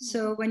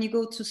 So when you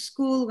go to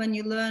school, when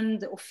you learn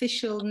the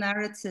official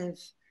narrative,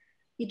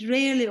 it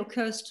rarely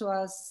occurs to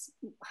us,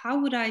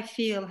 how would I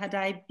feel had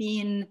I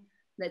been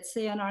let's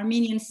say, an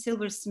Armenian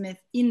silversmith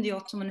in the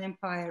Ottoman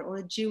Empire, or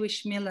a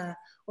Jewish miller,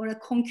 or a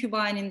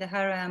concubine in the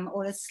harem,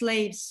 or a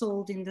slave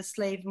sold in the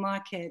slave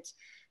market,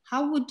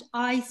 how would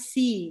I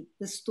see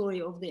the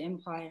story of the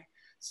empire?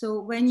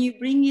 So when you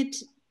bring it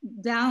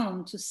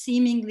down to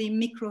seemingly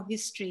micro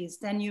histories,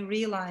 then you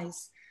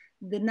realize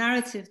the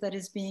narrative that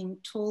is being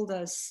told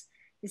us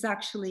is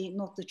actually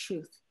not the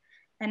truth.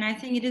 And I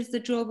think it is the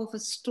job of a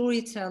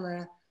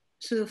storyteller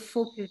to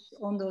focus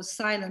on those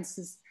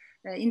silences.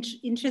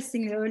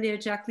 Interestingly, earlier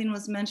Jacqueline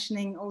was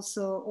mentioning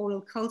also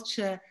oral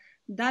culture.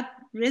 That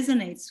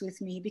resonates with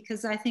me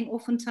because I think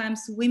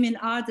oftentimes women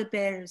are the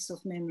bearers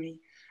of memory.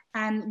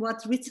 And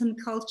what written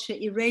culture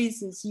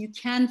erases, you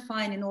can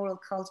find in oral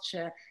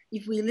culture.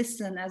 If we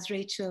listen, as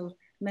Rachel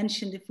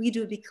mentioned, if we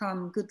do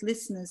become good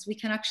listeners, we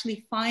can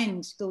actually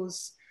find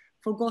those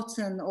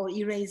forgotten or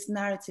erased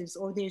narratives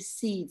or their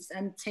seeds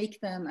and take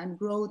them and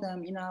grow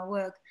them in our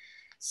work.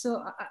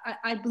 So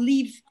I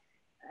believe,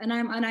 and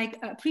I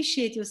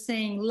appreciate your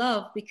saying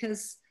love,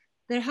 because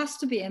there has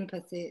to be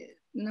empathy,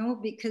 you know,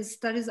 because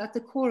that is at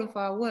the core of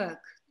our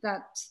work,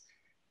 that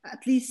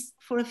at least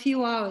for a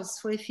few hours,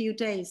 for a few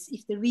days,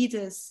 if the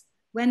readers,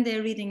 when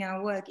they're reading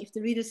our work, if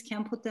the readers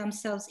can put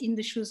themselves in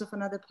the shoes of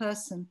another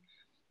person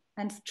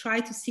and try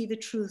to see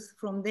the truth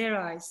from their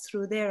eyes,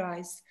 through their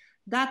eyes,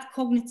 that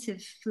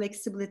cognitive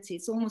flexibility,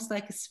 it's almost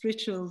like a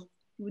spiritual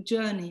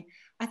journey.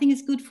 I think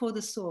it's good for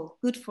the soul,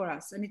 good for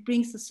us. And it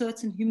brings a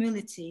certain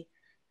humility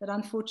that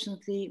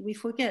unfortunately we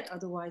forget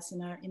otherwise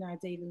in our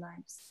daily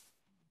lives.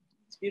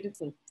 It's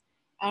beautiful.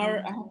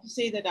 I have to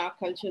say that our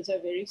cultures are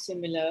very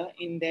similar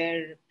in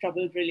their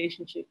troubled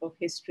relationship of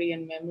history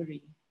and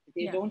memory.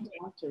 They don't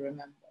want to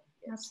remember.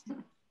 Yes.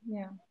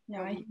 Yeah,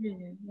 I hear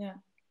you. Yeah.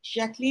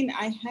 Jacqueline,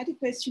 I had a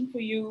question for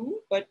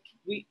you, but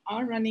we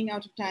are running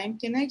out of time.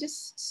 Can I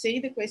just say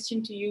the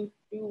question to you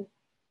too?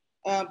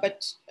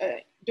 But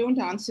don't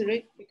answer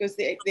it, because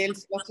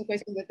there's lots of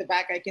questions at the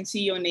back. I can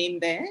see your name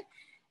there.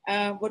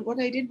 But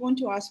what I did want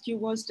to ask you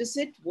was, does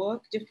it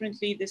work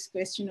differently, this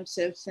question of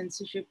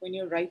self-censorship, when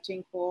you're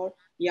writing for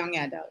young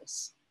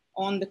adults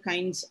on the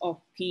kinds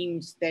of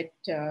themes that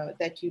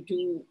you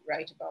do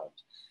write about?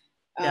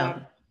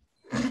 No,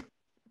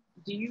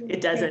 do you? It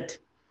doesn't.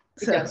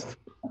 It So does.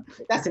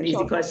 That's an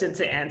easy question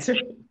to answer.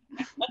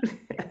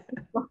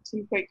 That's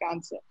a quick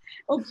answer.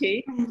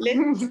 Okay,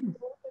 let's go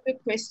to the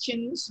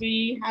questions.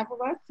 We have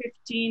about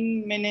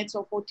 15 minutes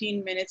or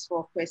 14 minutes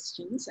for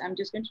questions. I'm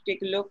just going to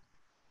take a look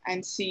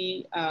and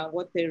see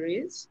what there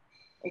is.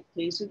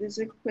 Okay, so there's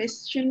a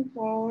question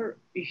for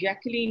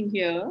Jacqueline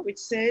here, which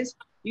says,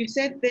 you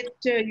said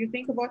that you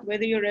think about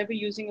whether you're ever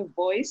using a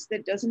voice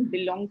that doesn't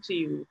belong to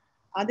you.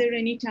 Are there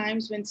any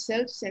times when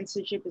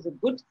self-censorship is a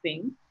good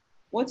thing?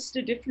 What's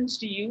the difference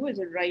to you as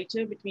a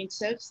writer between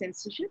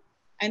self-censorship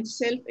and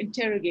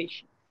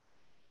self-interrogation?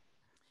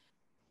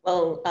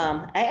 Well,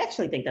 I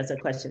actually think that's a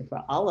question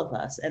for all of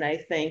us. And I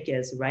think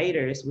as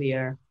writers, we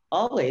are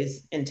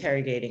always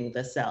interrogating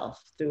the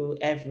self through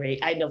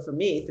I know for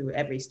me, through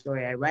every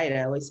story I write,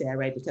 I always say I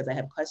write because I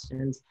have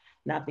questions,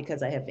 not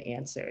because I have the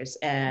answers.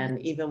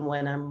 And even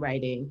when I'm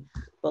writing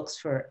books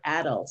for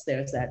adults,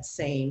 there's that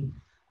same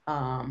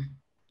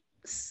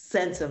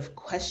sense of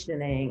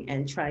questioning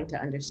and trying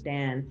to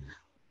understand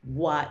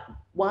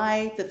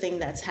why the thing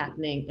that's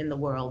happening in the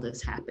world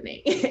is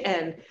happening,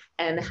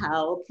 and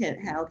how can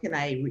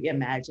I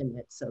reimagine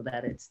it so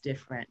that it's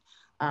different.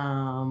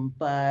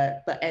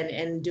 But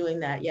doing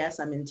that, yes,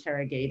 I'm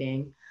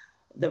interrogating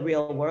the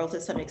real world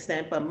to some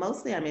extent, but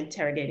mostly I'm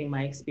interrogating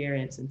my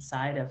experience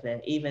inside of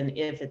it, even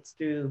if it's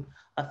through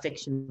a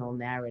fictional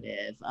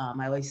narrative.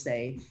 I always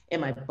say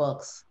in my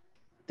books,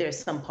 there's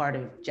some part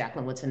of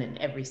Jacqueline Woodson in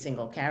every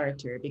single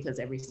character, because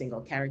every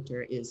single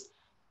character is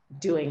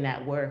doing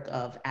that work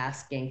of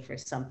asking for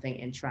something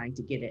and trying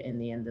to get it in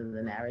the end of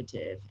the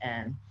narrative,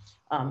 and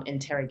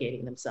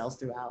interrogating themselves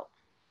throughout.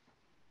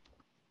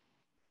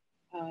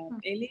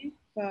 Elif,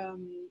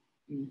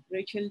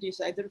 Rachel, do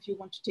either of you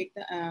want to take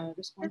the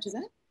respond to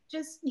that?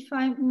 Just if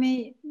I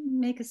may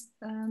make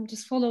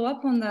just follow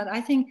up on that, I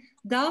think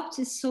doubt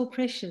is so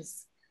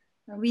precious.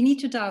 We need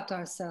to doubt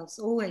ourselves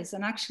always.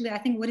 And actually, I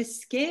think what is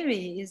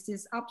scary is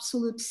these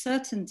absolute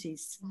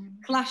certainties,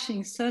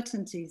 clashing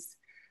certainties.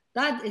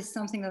 That is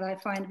something that I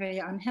find very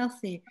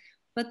unhealthy.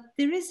 But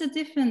there is a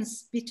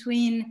difference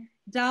between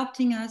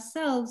doubting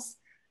ourselves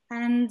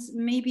and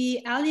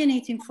maybe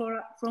alienating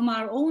from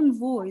our own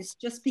voice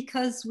just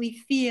because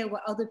we fear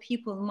what other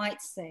people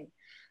might say.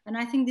 And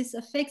I think this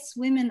affects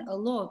women a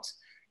lot.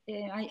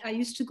 I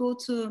used to go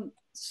to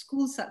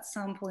schools at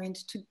some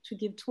point to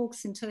give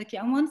talks in Turkey.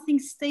 And one thing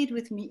stayed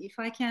with me, if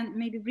I can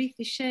maybe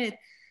briefly share it.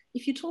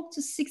 If you talk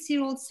to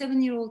 6-year-old,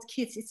 7-year-old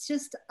kids, it's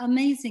just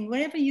amazing.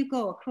 Wherever you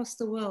go across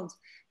the world,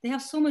 they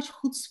have so much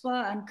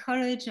chutzpah and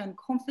courage and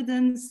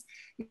confidence,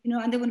 you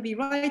know, and they want to be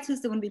writers,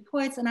 they want to be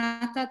poets. And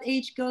at that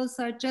age, girls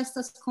are just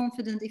as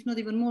confident, if not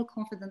even more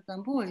confident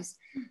than boys.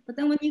 But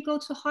then when you go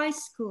to high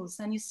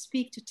schools and you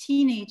speak to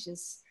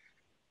teenagers,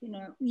 you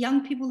know,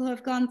 young people who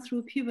have gone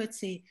through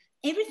puberty,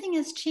 everything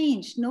has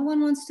changed. No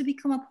one wants to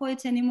become a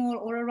poet anymore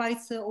or a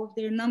writer, or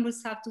their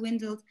numbers have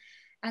dwindled.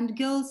 And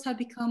girls have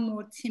become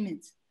more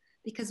timid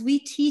because we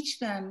teach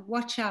them,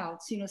 watch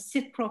out, you know,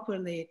 sit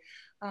properly,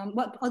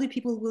 what other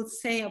people will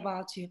say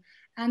about you.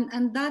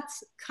 And that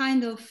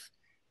kind of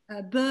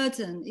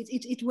burden,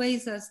 it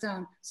weighs us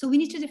down. So we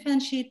need to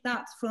differentiate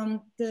that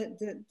from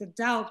the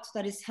doubt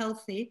that is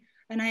healthy.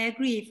 And I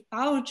agree, if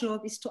our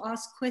job is to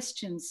ask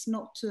questions,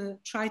 not to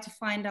try to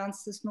find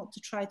answers, not to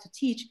try to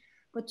teach,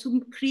 but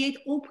to create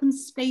open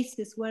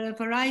spaces where a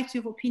variety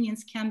of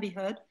opinions can be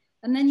heard.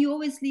 And then you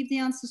always leave the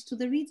answers to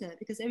the reader,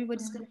 because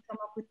everybody's going to come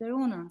up with their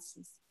own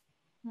answers.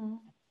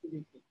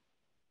 Absolutely.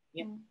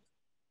 Yeah.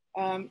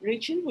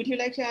 Rachel, would you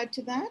like to add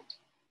to that?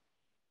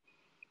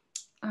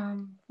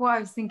 What I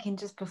was thinking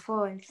just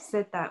before I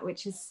said that,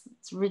 which is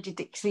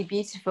ridiculously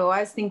beautiful, I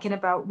was thinking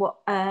about what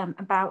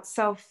about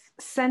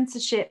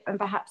self-censorship and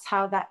perhaps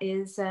how that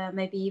is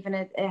maybe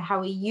even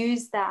how we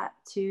use that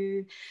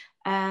to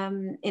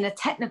in a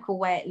technical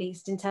way, at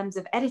least in terms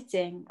of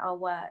editing our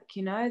work.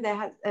 You know, there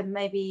has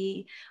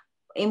maybe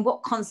in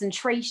what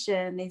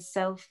concentration is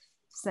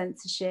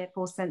self-censorship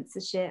or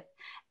censorship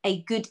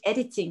a good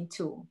editing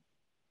tool?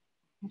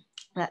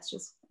 That's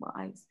just what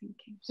I was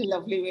thinking. It's a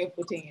lovely way of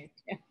putting it.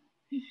 Yeah.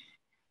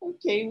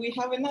 Okay, we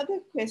have another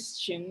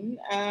question.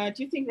 Do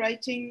you think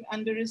writing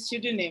under a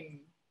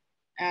pseudonym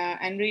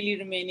and really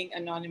remaining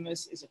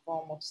anonymous is a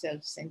form of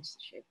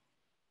self-censorship?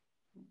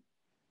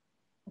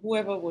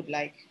 Whoever would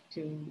like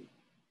to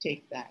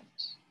take that.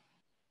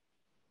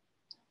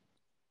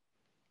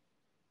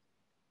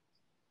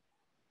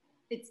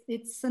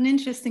 It's an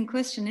interesting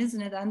question,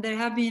 isn't it? And there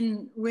have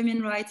been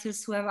women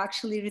writers who have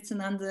actually written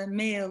under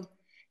male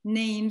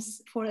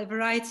names for a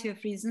variety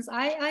of reasons.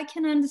 I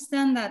can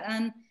understand that.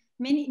 And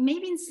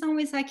maybe in some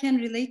ways I can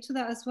relate to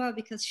that as well,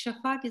 because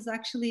Shafak is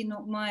actually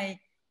not my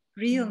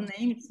real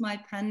name. It's my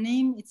pen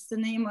name. It's the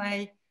name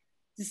I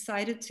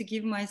decided to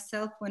give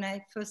myself when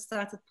I first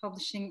started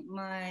publishing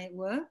my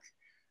work.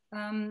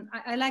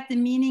 I like the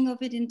meaning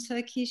of it in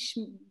Turkish.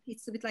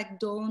 It's a bit like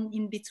dawn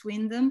in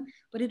between them,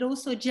 but it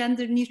also a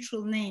gender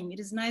neutral name. It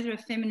is neither a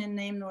feminine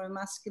name nor a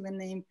masculine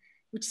name,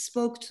 which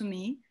spoke to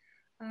me.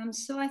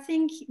 So I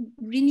think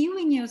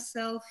renewing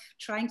yourself,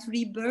 trying to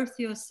rebirth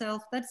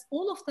yourself,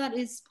 all of that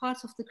is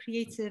part of the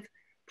creative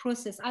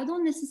process. I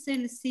don't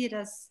necessarily see it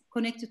as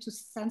connected to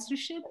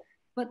censorship,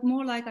 but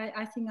more like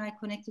I think I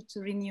connected to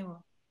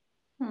renewal.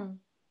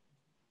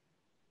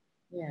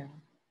 Yeah,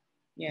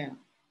 yeah.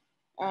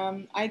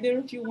 Either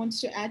of you wants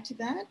to add to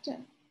that,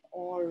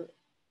 or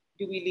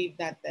do we leave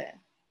that there?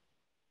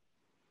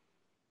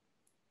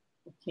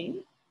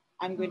 Okay,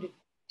 I'm going to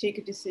take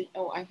a decision.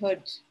 Oh, I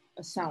heard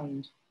a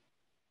sound.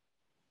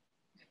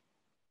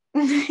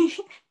 Okay.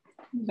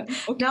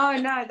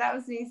 No, that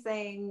was me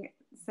saying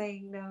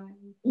no.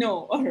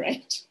 No, all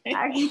right.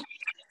 Okay.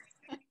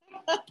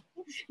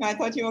 I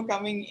thought you were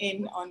coming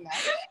in on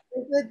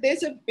that.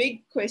 There's a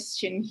big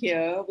question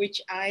here,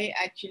 which I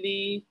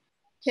actually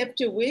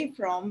kept away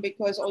from,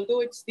 because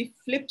although it's the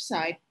flip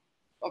side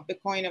of the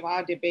coin of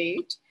our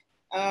debate,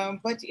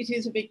 but it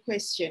is a big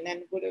question,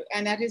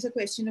 and that is a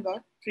question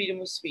about freedom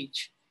of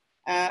speech.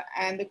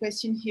 And the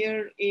question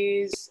here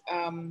is,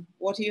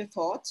 what are your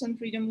thoughts on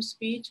freedom of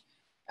speech?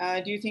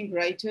 Do you think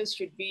writers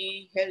should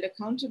be held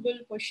accountable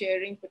for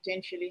sharing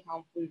potentially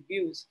harmful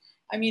views?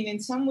 I mean, in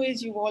some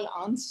ways, you've all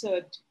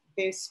answered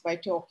this by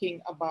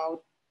talking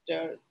about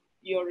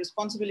your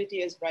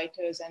responsibility as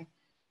writers and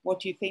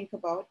what you think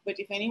about. But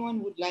if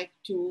anyone would like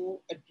to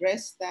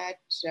address that,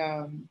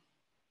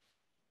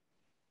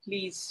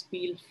 please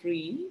feel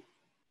free.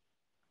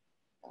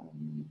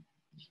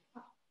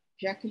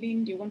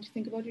 Jacqueline, do you want to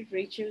think about it?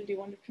 Rachel, do you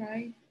want to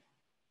try?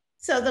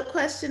 So the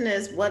question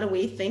is, what do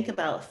we think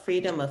about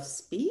freedom of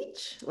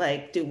speech?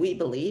 Like, do we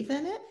believe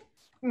in it?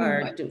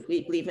 Or do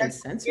we believe in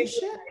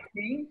censorship?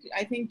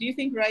 I think, do you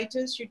think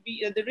writers should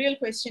be, the real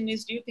question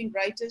is, do you think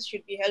writers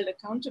should be held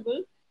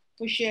accountable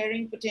for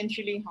sharing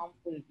potentially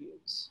harmful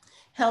views?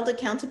 Held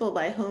accountable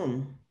by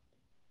whom?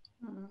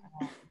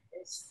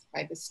 Yes,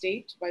 by the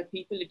state, by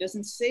people. It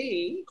doesn't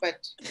say,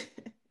 but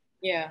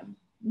yeah.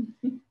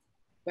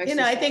 You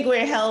know, I think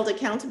we're held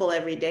accountable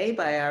every day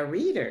by our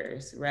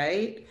readers,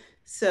 right?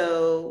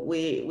 So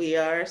we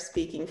are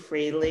speaking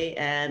freely,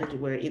 and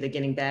we're either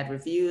getting bad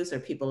reviews or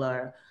people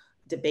are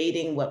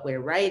debating what we're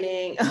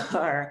writing,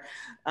 or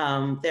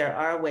there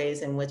are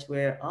ways in which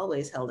we're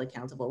always held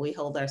accountable. We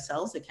hold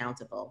ourselves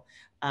accountable.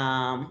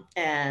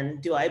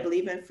 And do I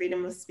believe in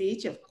freedom of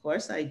speech? Of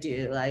course I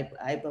do.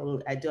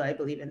 Do I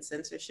believe in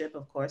censorship?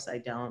 Of course I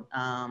don't.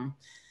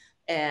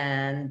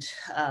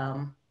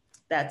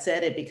 That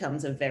said, it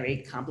becomes a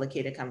very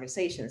complicated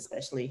conversation,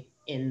 especially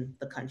in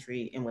the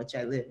country in which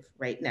I live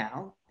right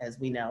now, as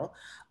we know.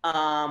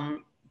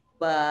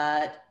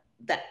 But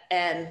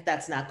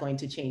that's not going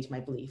to change my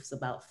beliefs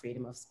about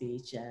freedom of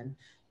speech. And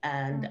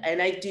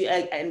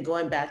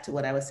going back to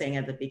what I was saying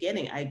at the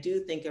beginning, I do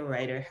think a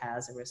writer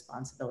has a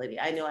responsibility.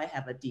 I know I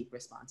have a deep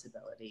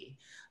responsibility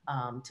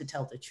to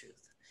tell the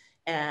truth.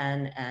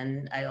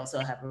 And I also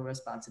have a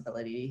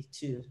responsibility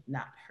to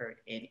not hurt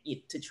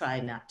to try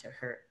not to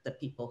hurt the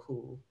people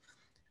who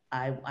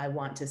I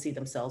want to see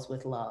themselves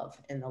with love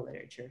in the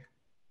literature.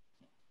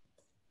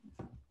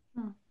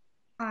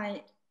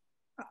 I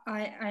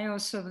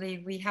also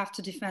believe we have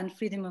to defend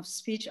freedom of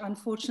speech.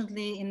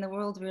 Unfortunately, in the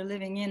world we're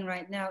living in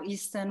right now,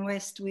 East and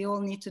West, we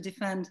all need to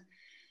defend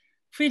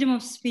freedom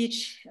of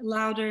speech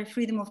louder,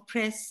 freedom of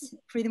press,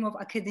 freedom of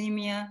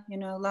academia, you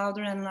know,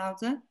 louder and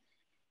louder.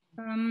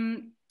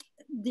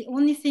 The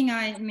only thing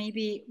I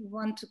maybe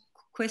want to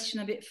question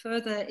a bit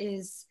further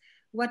is,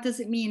 what does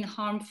it mean,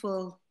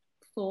 harmful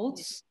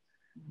thoughts?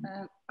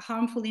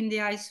 Harmful in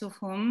the eyes of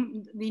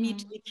whom? We need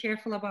to be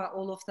careful about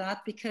all of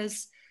that,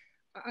 because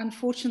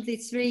unfortunately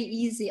it's very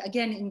easy,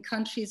 again, in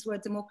countries where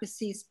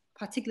democracy is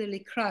particularly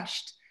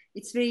crushed,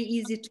 it's very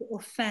easy to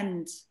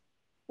offend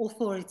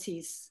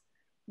authorities.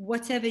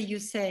 Whatever you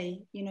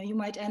say, you know, you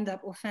might end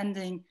up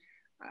offending.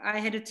 I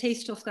had a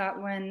taste of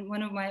that when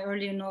one of my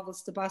earlier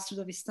novels, The Bastard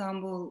of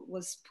Istanbul,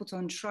 was put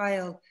on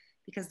trial,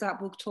 because that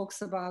book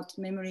talks about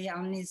memory,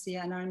 amnesia,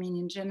 and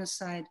Armenian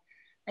genocide.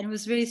 And it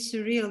was very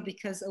surreal,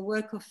 because a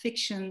work of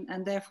fiction,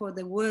 and therefore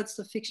the words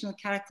of fictional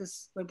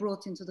characters, were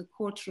brought into the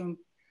courtroom.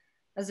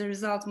 As a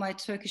result, my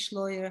Turkish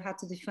lawyer had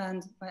to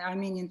defend my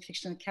Armenian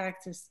fictional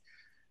characters.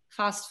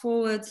 Fast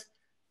forward,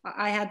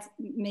 I had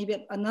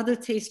maybe another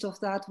taste of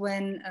that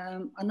when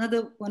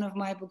another one of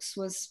my books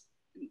was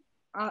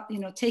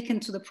taken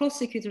to the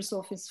prosecutor's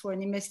office for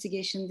an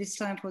investigation, this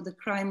time for the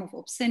crime of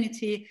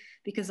obscenity,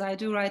 because I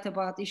do write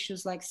about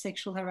issues like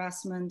sexual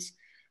harassment,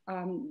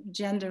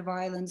 gender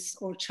violence,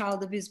 or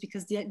child abuse,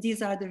 because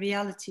these are the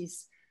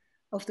realities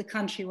of the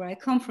country where I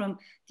come from.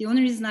 The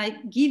only reason I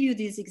give you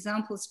these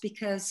examples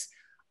because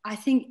I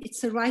think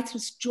it's a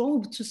writer's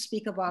job to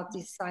speak about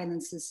these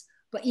silences,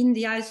 but in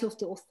the eyes of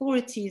the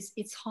authorities,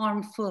 it's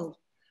harmful.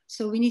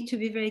 So we need to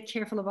be very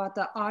careful about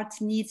that. Art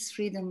needs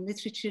freedom,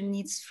 literature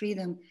needs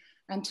freedom.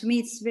 And to me,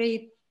 it's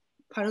very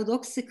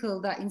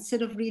paradoxical that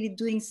instead of really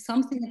doing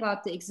something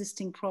about the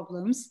existing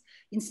problems,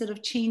 instead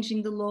of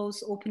changing the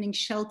laws, opening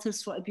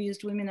shelters for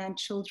abused women and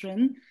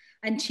children,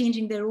 and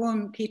changing their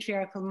own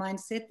patriarchal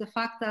mindset, the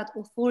fact that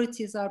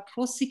authorities are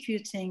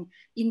prosecuting,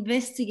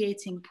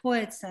 investigating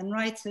poets and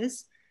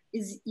writers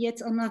is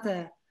yet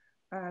another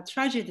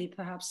tragedy,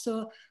 perhaps.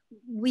 So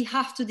we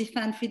have to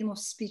defend freedom of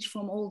speech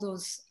from all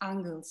those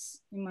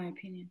angles, in my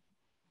opinion.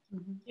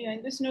 Mm-hmm. Yeah,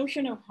 and this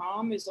notion of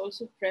harm is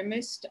also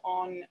premised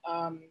on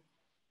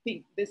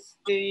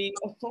the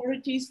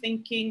authorities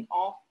thinking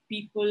of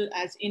people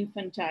as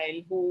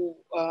infantile, who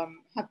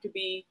have to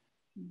be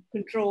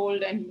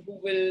controlled and who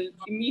will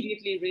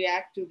immediately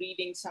react to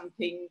reading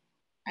something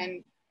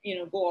and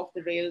go off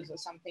the rails or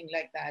something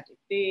like that.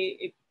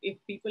 If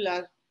people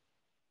are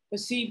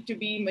perceived to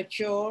be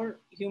mature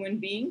human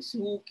beings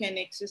who can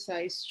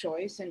exercise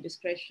choice and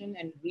discretion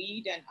and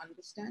read and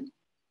understand,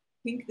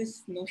 I think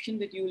this notion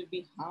that you will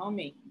be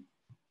harming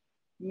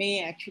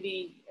may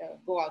actually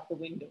go out the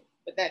window.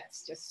 But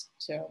that's just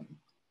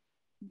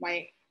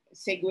my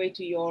segue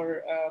to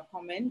your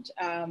comment.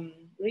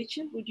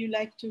 Rachel, would you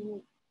like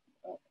to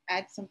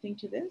add something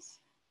to this?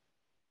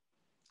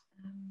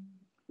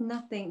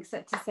 Nothing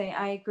except to say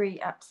I agree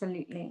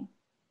absolutely.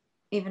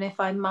 Even if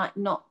I might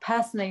not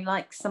personally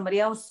like somebody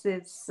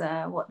else's,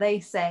 what they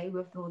say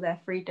with all their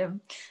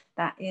freedom,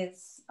 that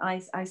is,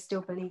 I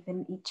still believe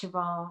in each of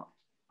our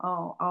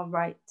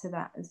right to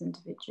that as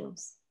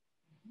individuals.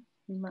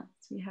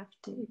 We have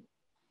to.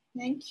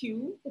 Thank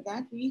you for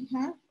that. We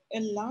have a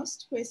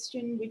last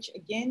question, which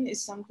again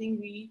is something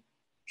we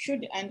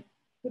should and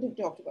could have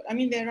talked about. I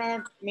mean, there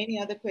are many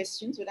other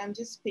questions, but I'm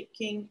just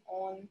picking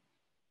on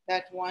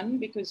that one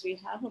because we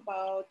have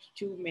about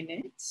 2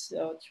 minutes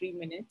or 3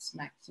 minutes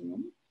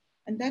maximum.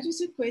 And that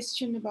is a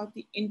question about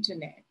the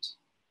internet,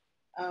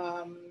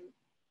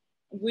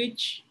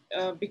 which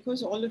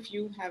because all of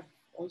you have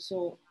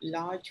also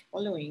large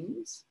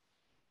followings,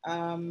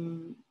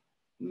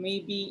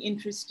 may be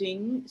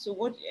interesting.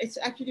 So it's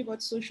actually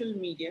about social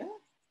media.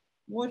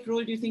 What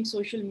role do you think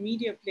social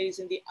media plays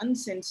in the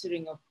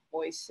uncensoring of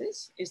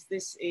voices? Is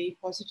this a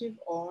positive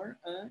or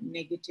a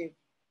negative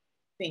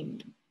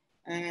thing?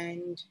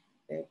 And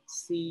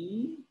let's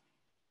see.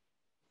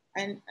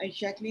 And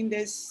Jacqueline,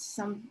 there's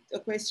a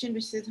question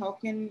which says, how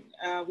can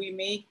we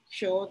make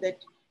sure that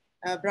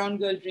Brown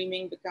Girl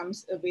Dreaming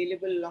becomes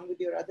available along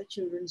with your other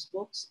children's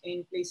books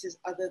in places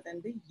other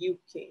than the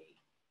UK?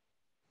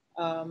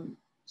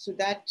 So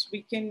that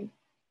we can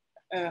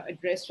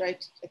address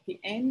right at the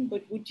end,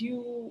 but would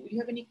you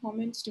have any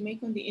comments to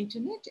make on the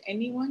internet?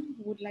 Anyone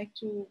who would like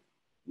to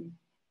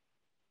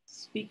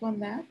speak on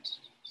that?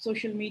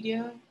 Social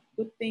media,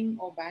 good thing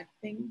or bad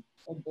thing,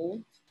 or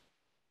both?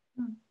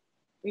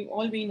 We've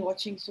all been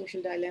watching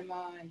Social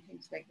Dilemma and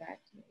things like that.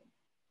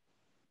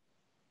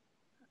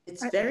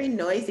 It's very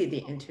noisy, the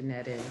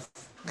internet is.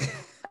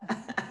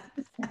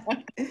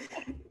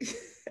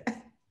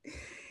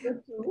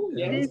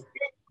 Yes.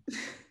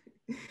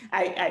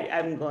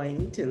 I'm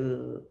going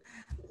to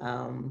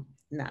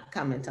not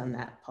comment on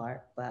that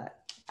part, but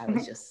I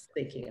was just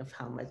thinking of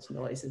how much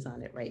noise is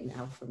on it right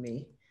now for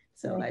me.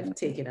 So I've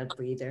taken a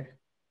breather.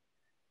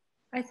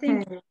 I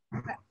think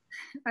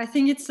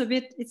it's a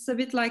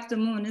bit like the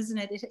moon, isn't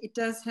it? It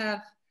does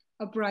have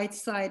a bright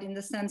side, in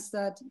the sense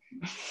that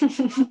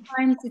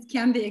sometimes it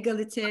can be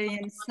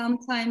egalitarian,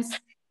 sometimes,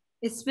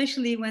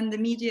 especially when the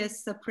media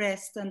is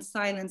suppressed and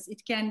silenced,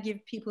 it can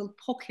give people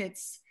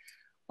pockets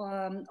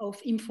of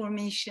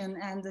information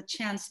and the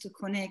chance to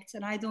connect.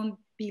 And I don't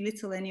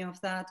belittle any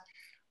of that.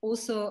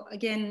 Also,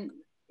 again,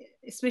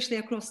 especially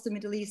across the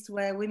Middle East,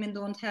 where women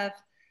don't have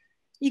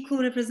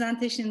equal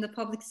representation in the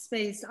public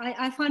space,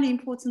 I find it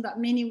important that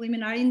many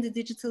women are in the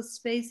digital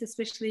space,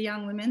 especially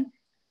young women.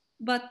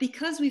 But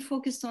because we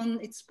focused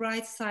on its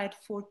bright side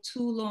for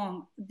too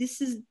long,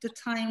 this is the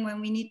time when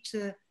we need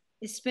to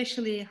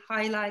especially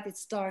highlight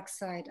its dark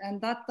side. And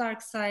that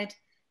dark side,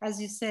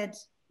 as you said,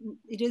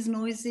 it is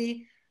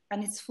noisy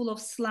and it's full of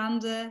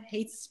slander,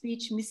 hate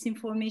speech,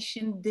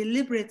 misinformation,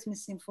 deliberate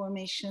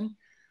misinformation.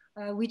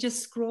 We just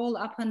scroll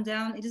up and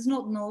down. It is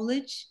not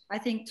knowledge. I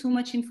think too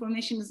much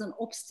information is an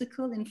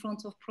obstacle in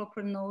front of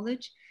proper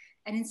knowledge.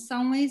 And in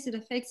some ways it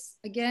affects,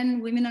 again,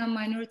 women and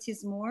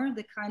minorities more,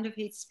 the kind of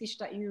hate speech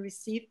that you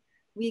receive.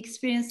 We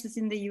experienced this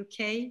in the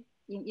UK,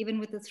 even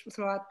with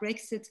throughout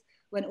Brexit,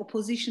 when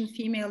opposition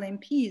female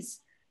MPs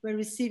were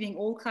receiving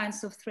all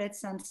kinds of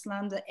threats and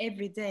slander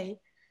every day.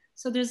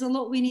 So there's a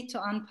lot we need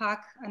to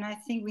unpack, and I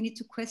think we need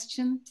to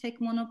question tech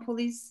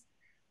monopolies,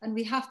 and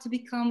we have to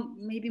become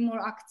maybe more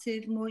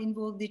active, more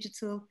involved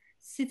digital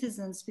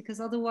citizens, because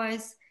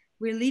otherwise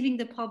we're leaving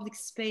the public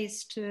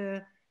space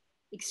to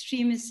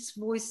extremist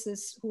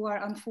voices who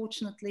are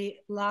unfortunately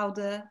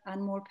louder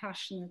and more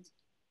passionate.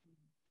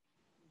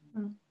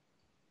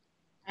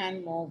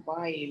 And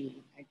mobile,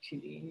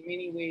 actually. In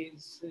many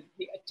ways,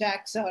 the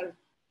attacks are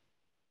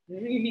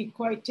really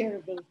quite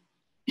terrible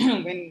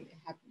when it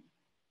happens.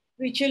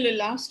 Rachel, a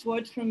last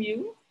word from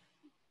you?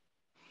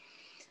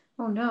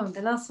 Oh no,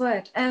 the last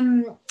word.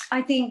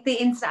 I think the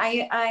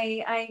internet,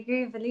 I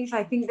agree with Elif.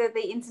 I think that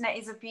the internet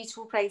is a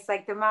beautiful place.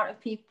 Like the amount of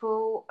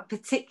people,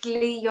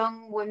 particularly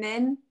young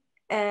women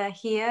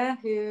here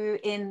who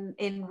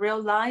in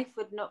real life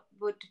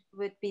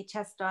would be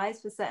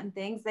chastised for certain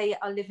things. They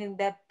are living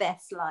their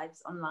best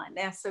lives online.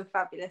 They are so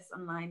fabulous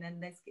online,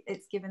 and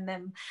it's given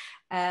them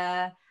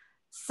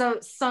so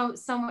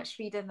much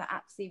freedom that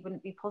actually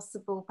wouldn't be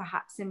possible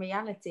perhaps in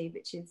reality,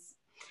 which is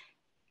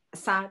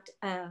sad,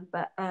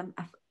 but a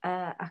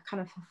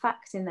kind of a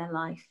fact in their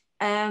life.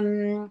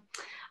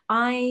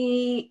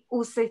 I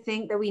also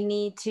think that we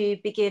need to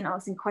begin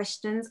asking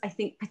questions. I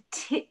think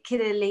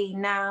particularly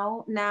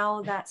now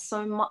that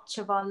so much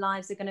of our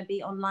lives are going to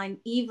be online,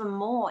 even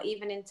more,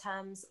 even in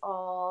terms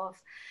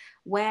of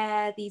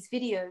where these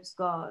videos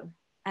go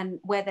and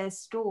where they're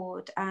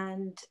stored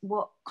and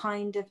what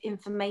kind of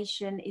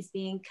information is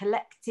being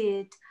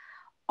collected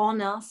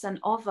on us and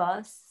of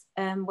us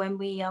when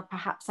we are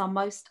perhaps our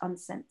most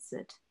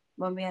uncensored,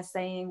 when we are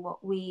saying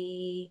what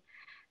we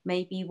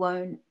maybe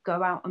won't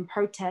go out and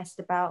protest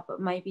about,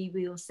 but maybe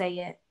we will say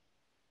it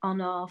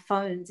on our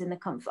phones in the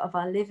comfort of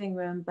our living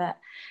room. But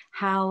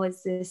how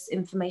is this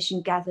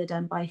information gathered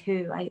and by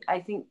who?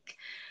 I think,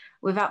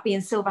 without being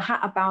silver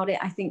hat about it,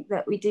 I think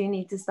that we do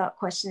need to start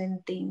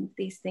questioning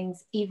these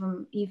things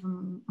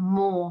even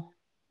more.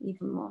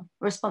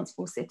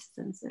 Responsible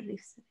citizens, at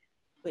least.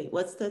 Wait,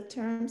 what's the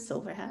term,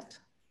 silver hat?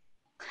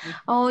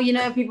 Oh, you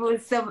know, people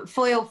with silver,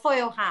 foil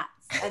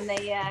hats, and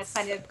they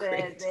kind of,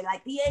 they're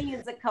like, the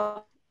aliens are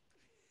coming.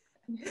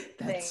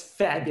 That's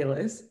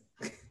fabulous.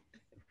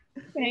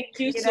 Thank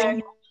you so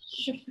much.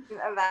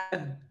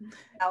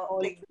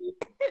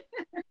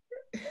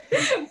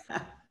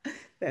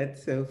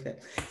 That's so fair.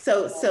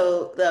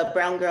 So the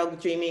brown girl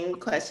dreaming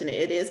question,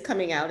 it is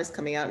coming out. It's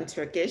coming out in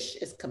Turkish.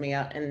 It's coming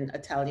out in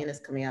Italian. It's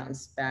coming out in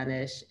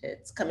Spanish.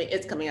 It's coming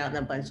out in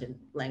a bunch of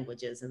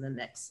languages in the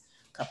next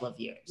couple of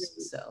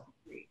years. So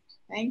great.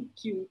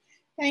 Thank you.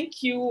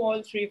 Thank you,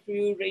 all three of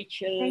you,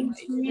 Rachel.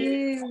 Thank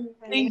you.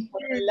 Thank you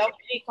for a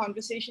lovely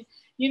conversation.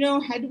 You know,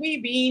 had we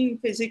been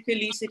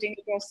physically sitting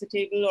across the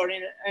table or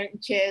in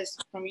chairs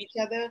from each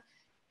other,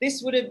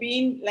 this would have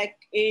been like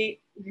a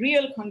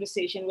real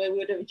conversation where we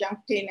would have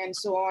jumped in and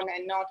so on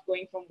and not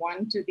going from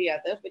one to the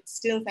other. But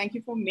still, thank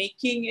you for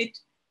making it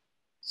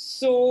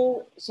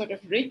so sort of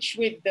rich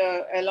with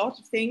a lot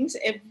of things.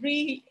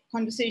 Every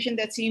conversation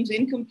that seems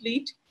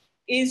incomplete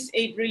is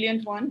a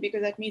brilliant one,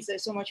 because that means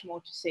there's so much more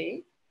to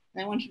say.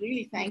 And I want to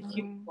really thank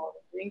you for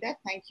doing that.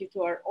 Thank you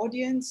to our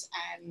audience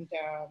and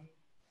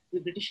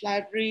the British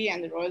Library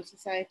and the Royal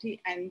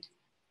Society. And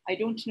I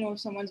don't know if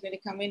someone's going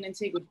to come in and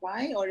say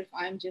goodbye or if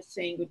I'm just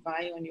saying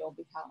goodbye on your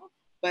behalf,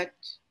 but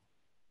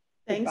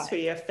thanks for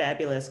your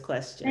fabulous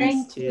questions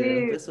Thank too.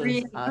 you. This was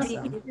really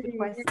awesome. good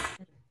question.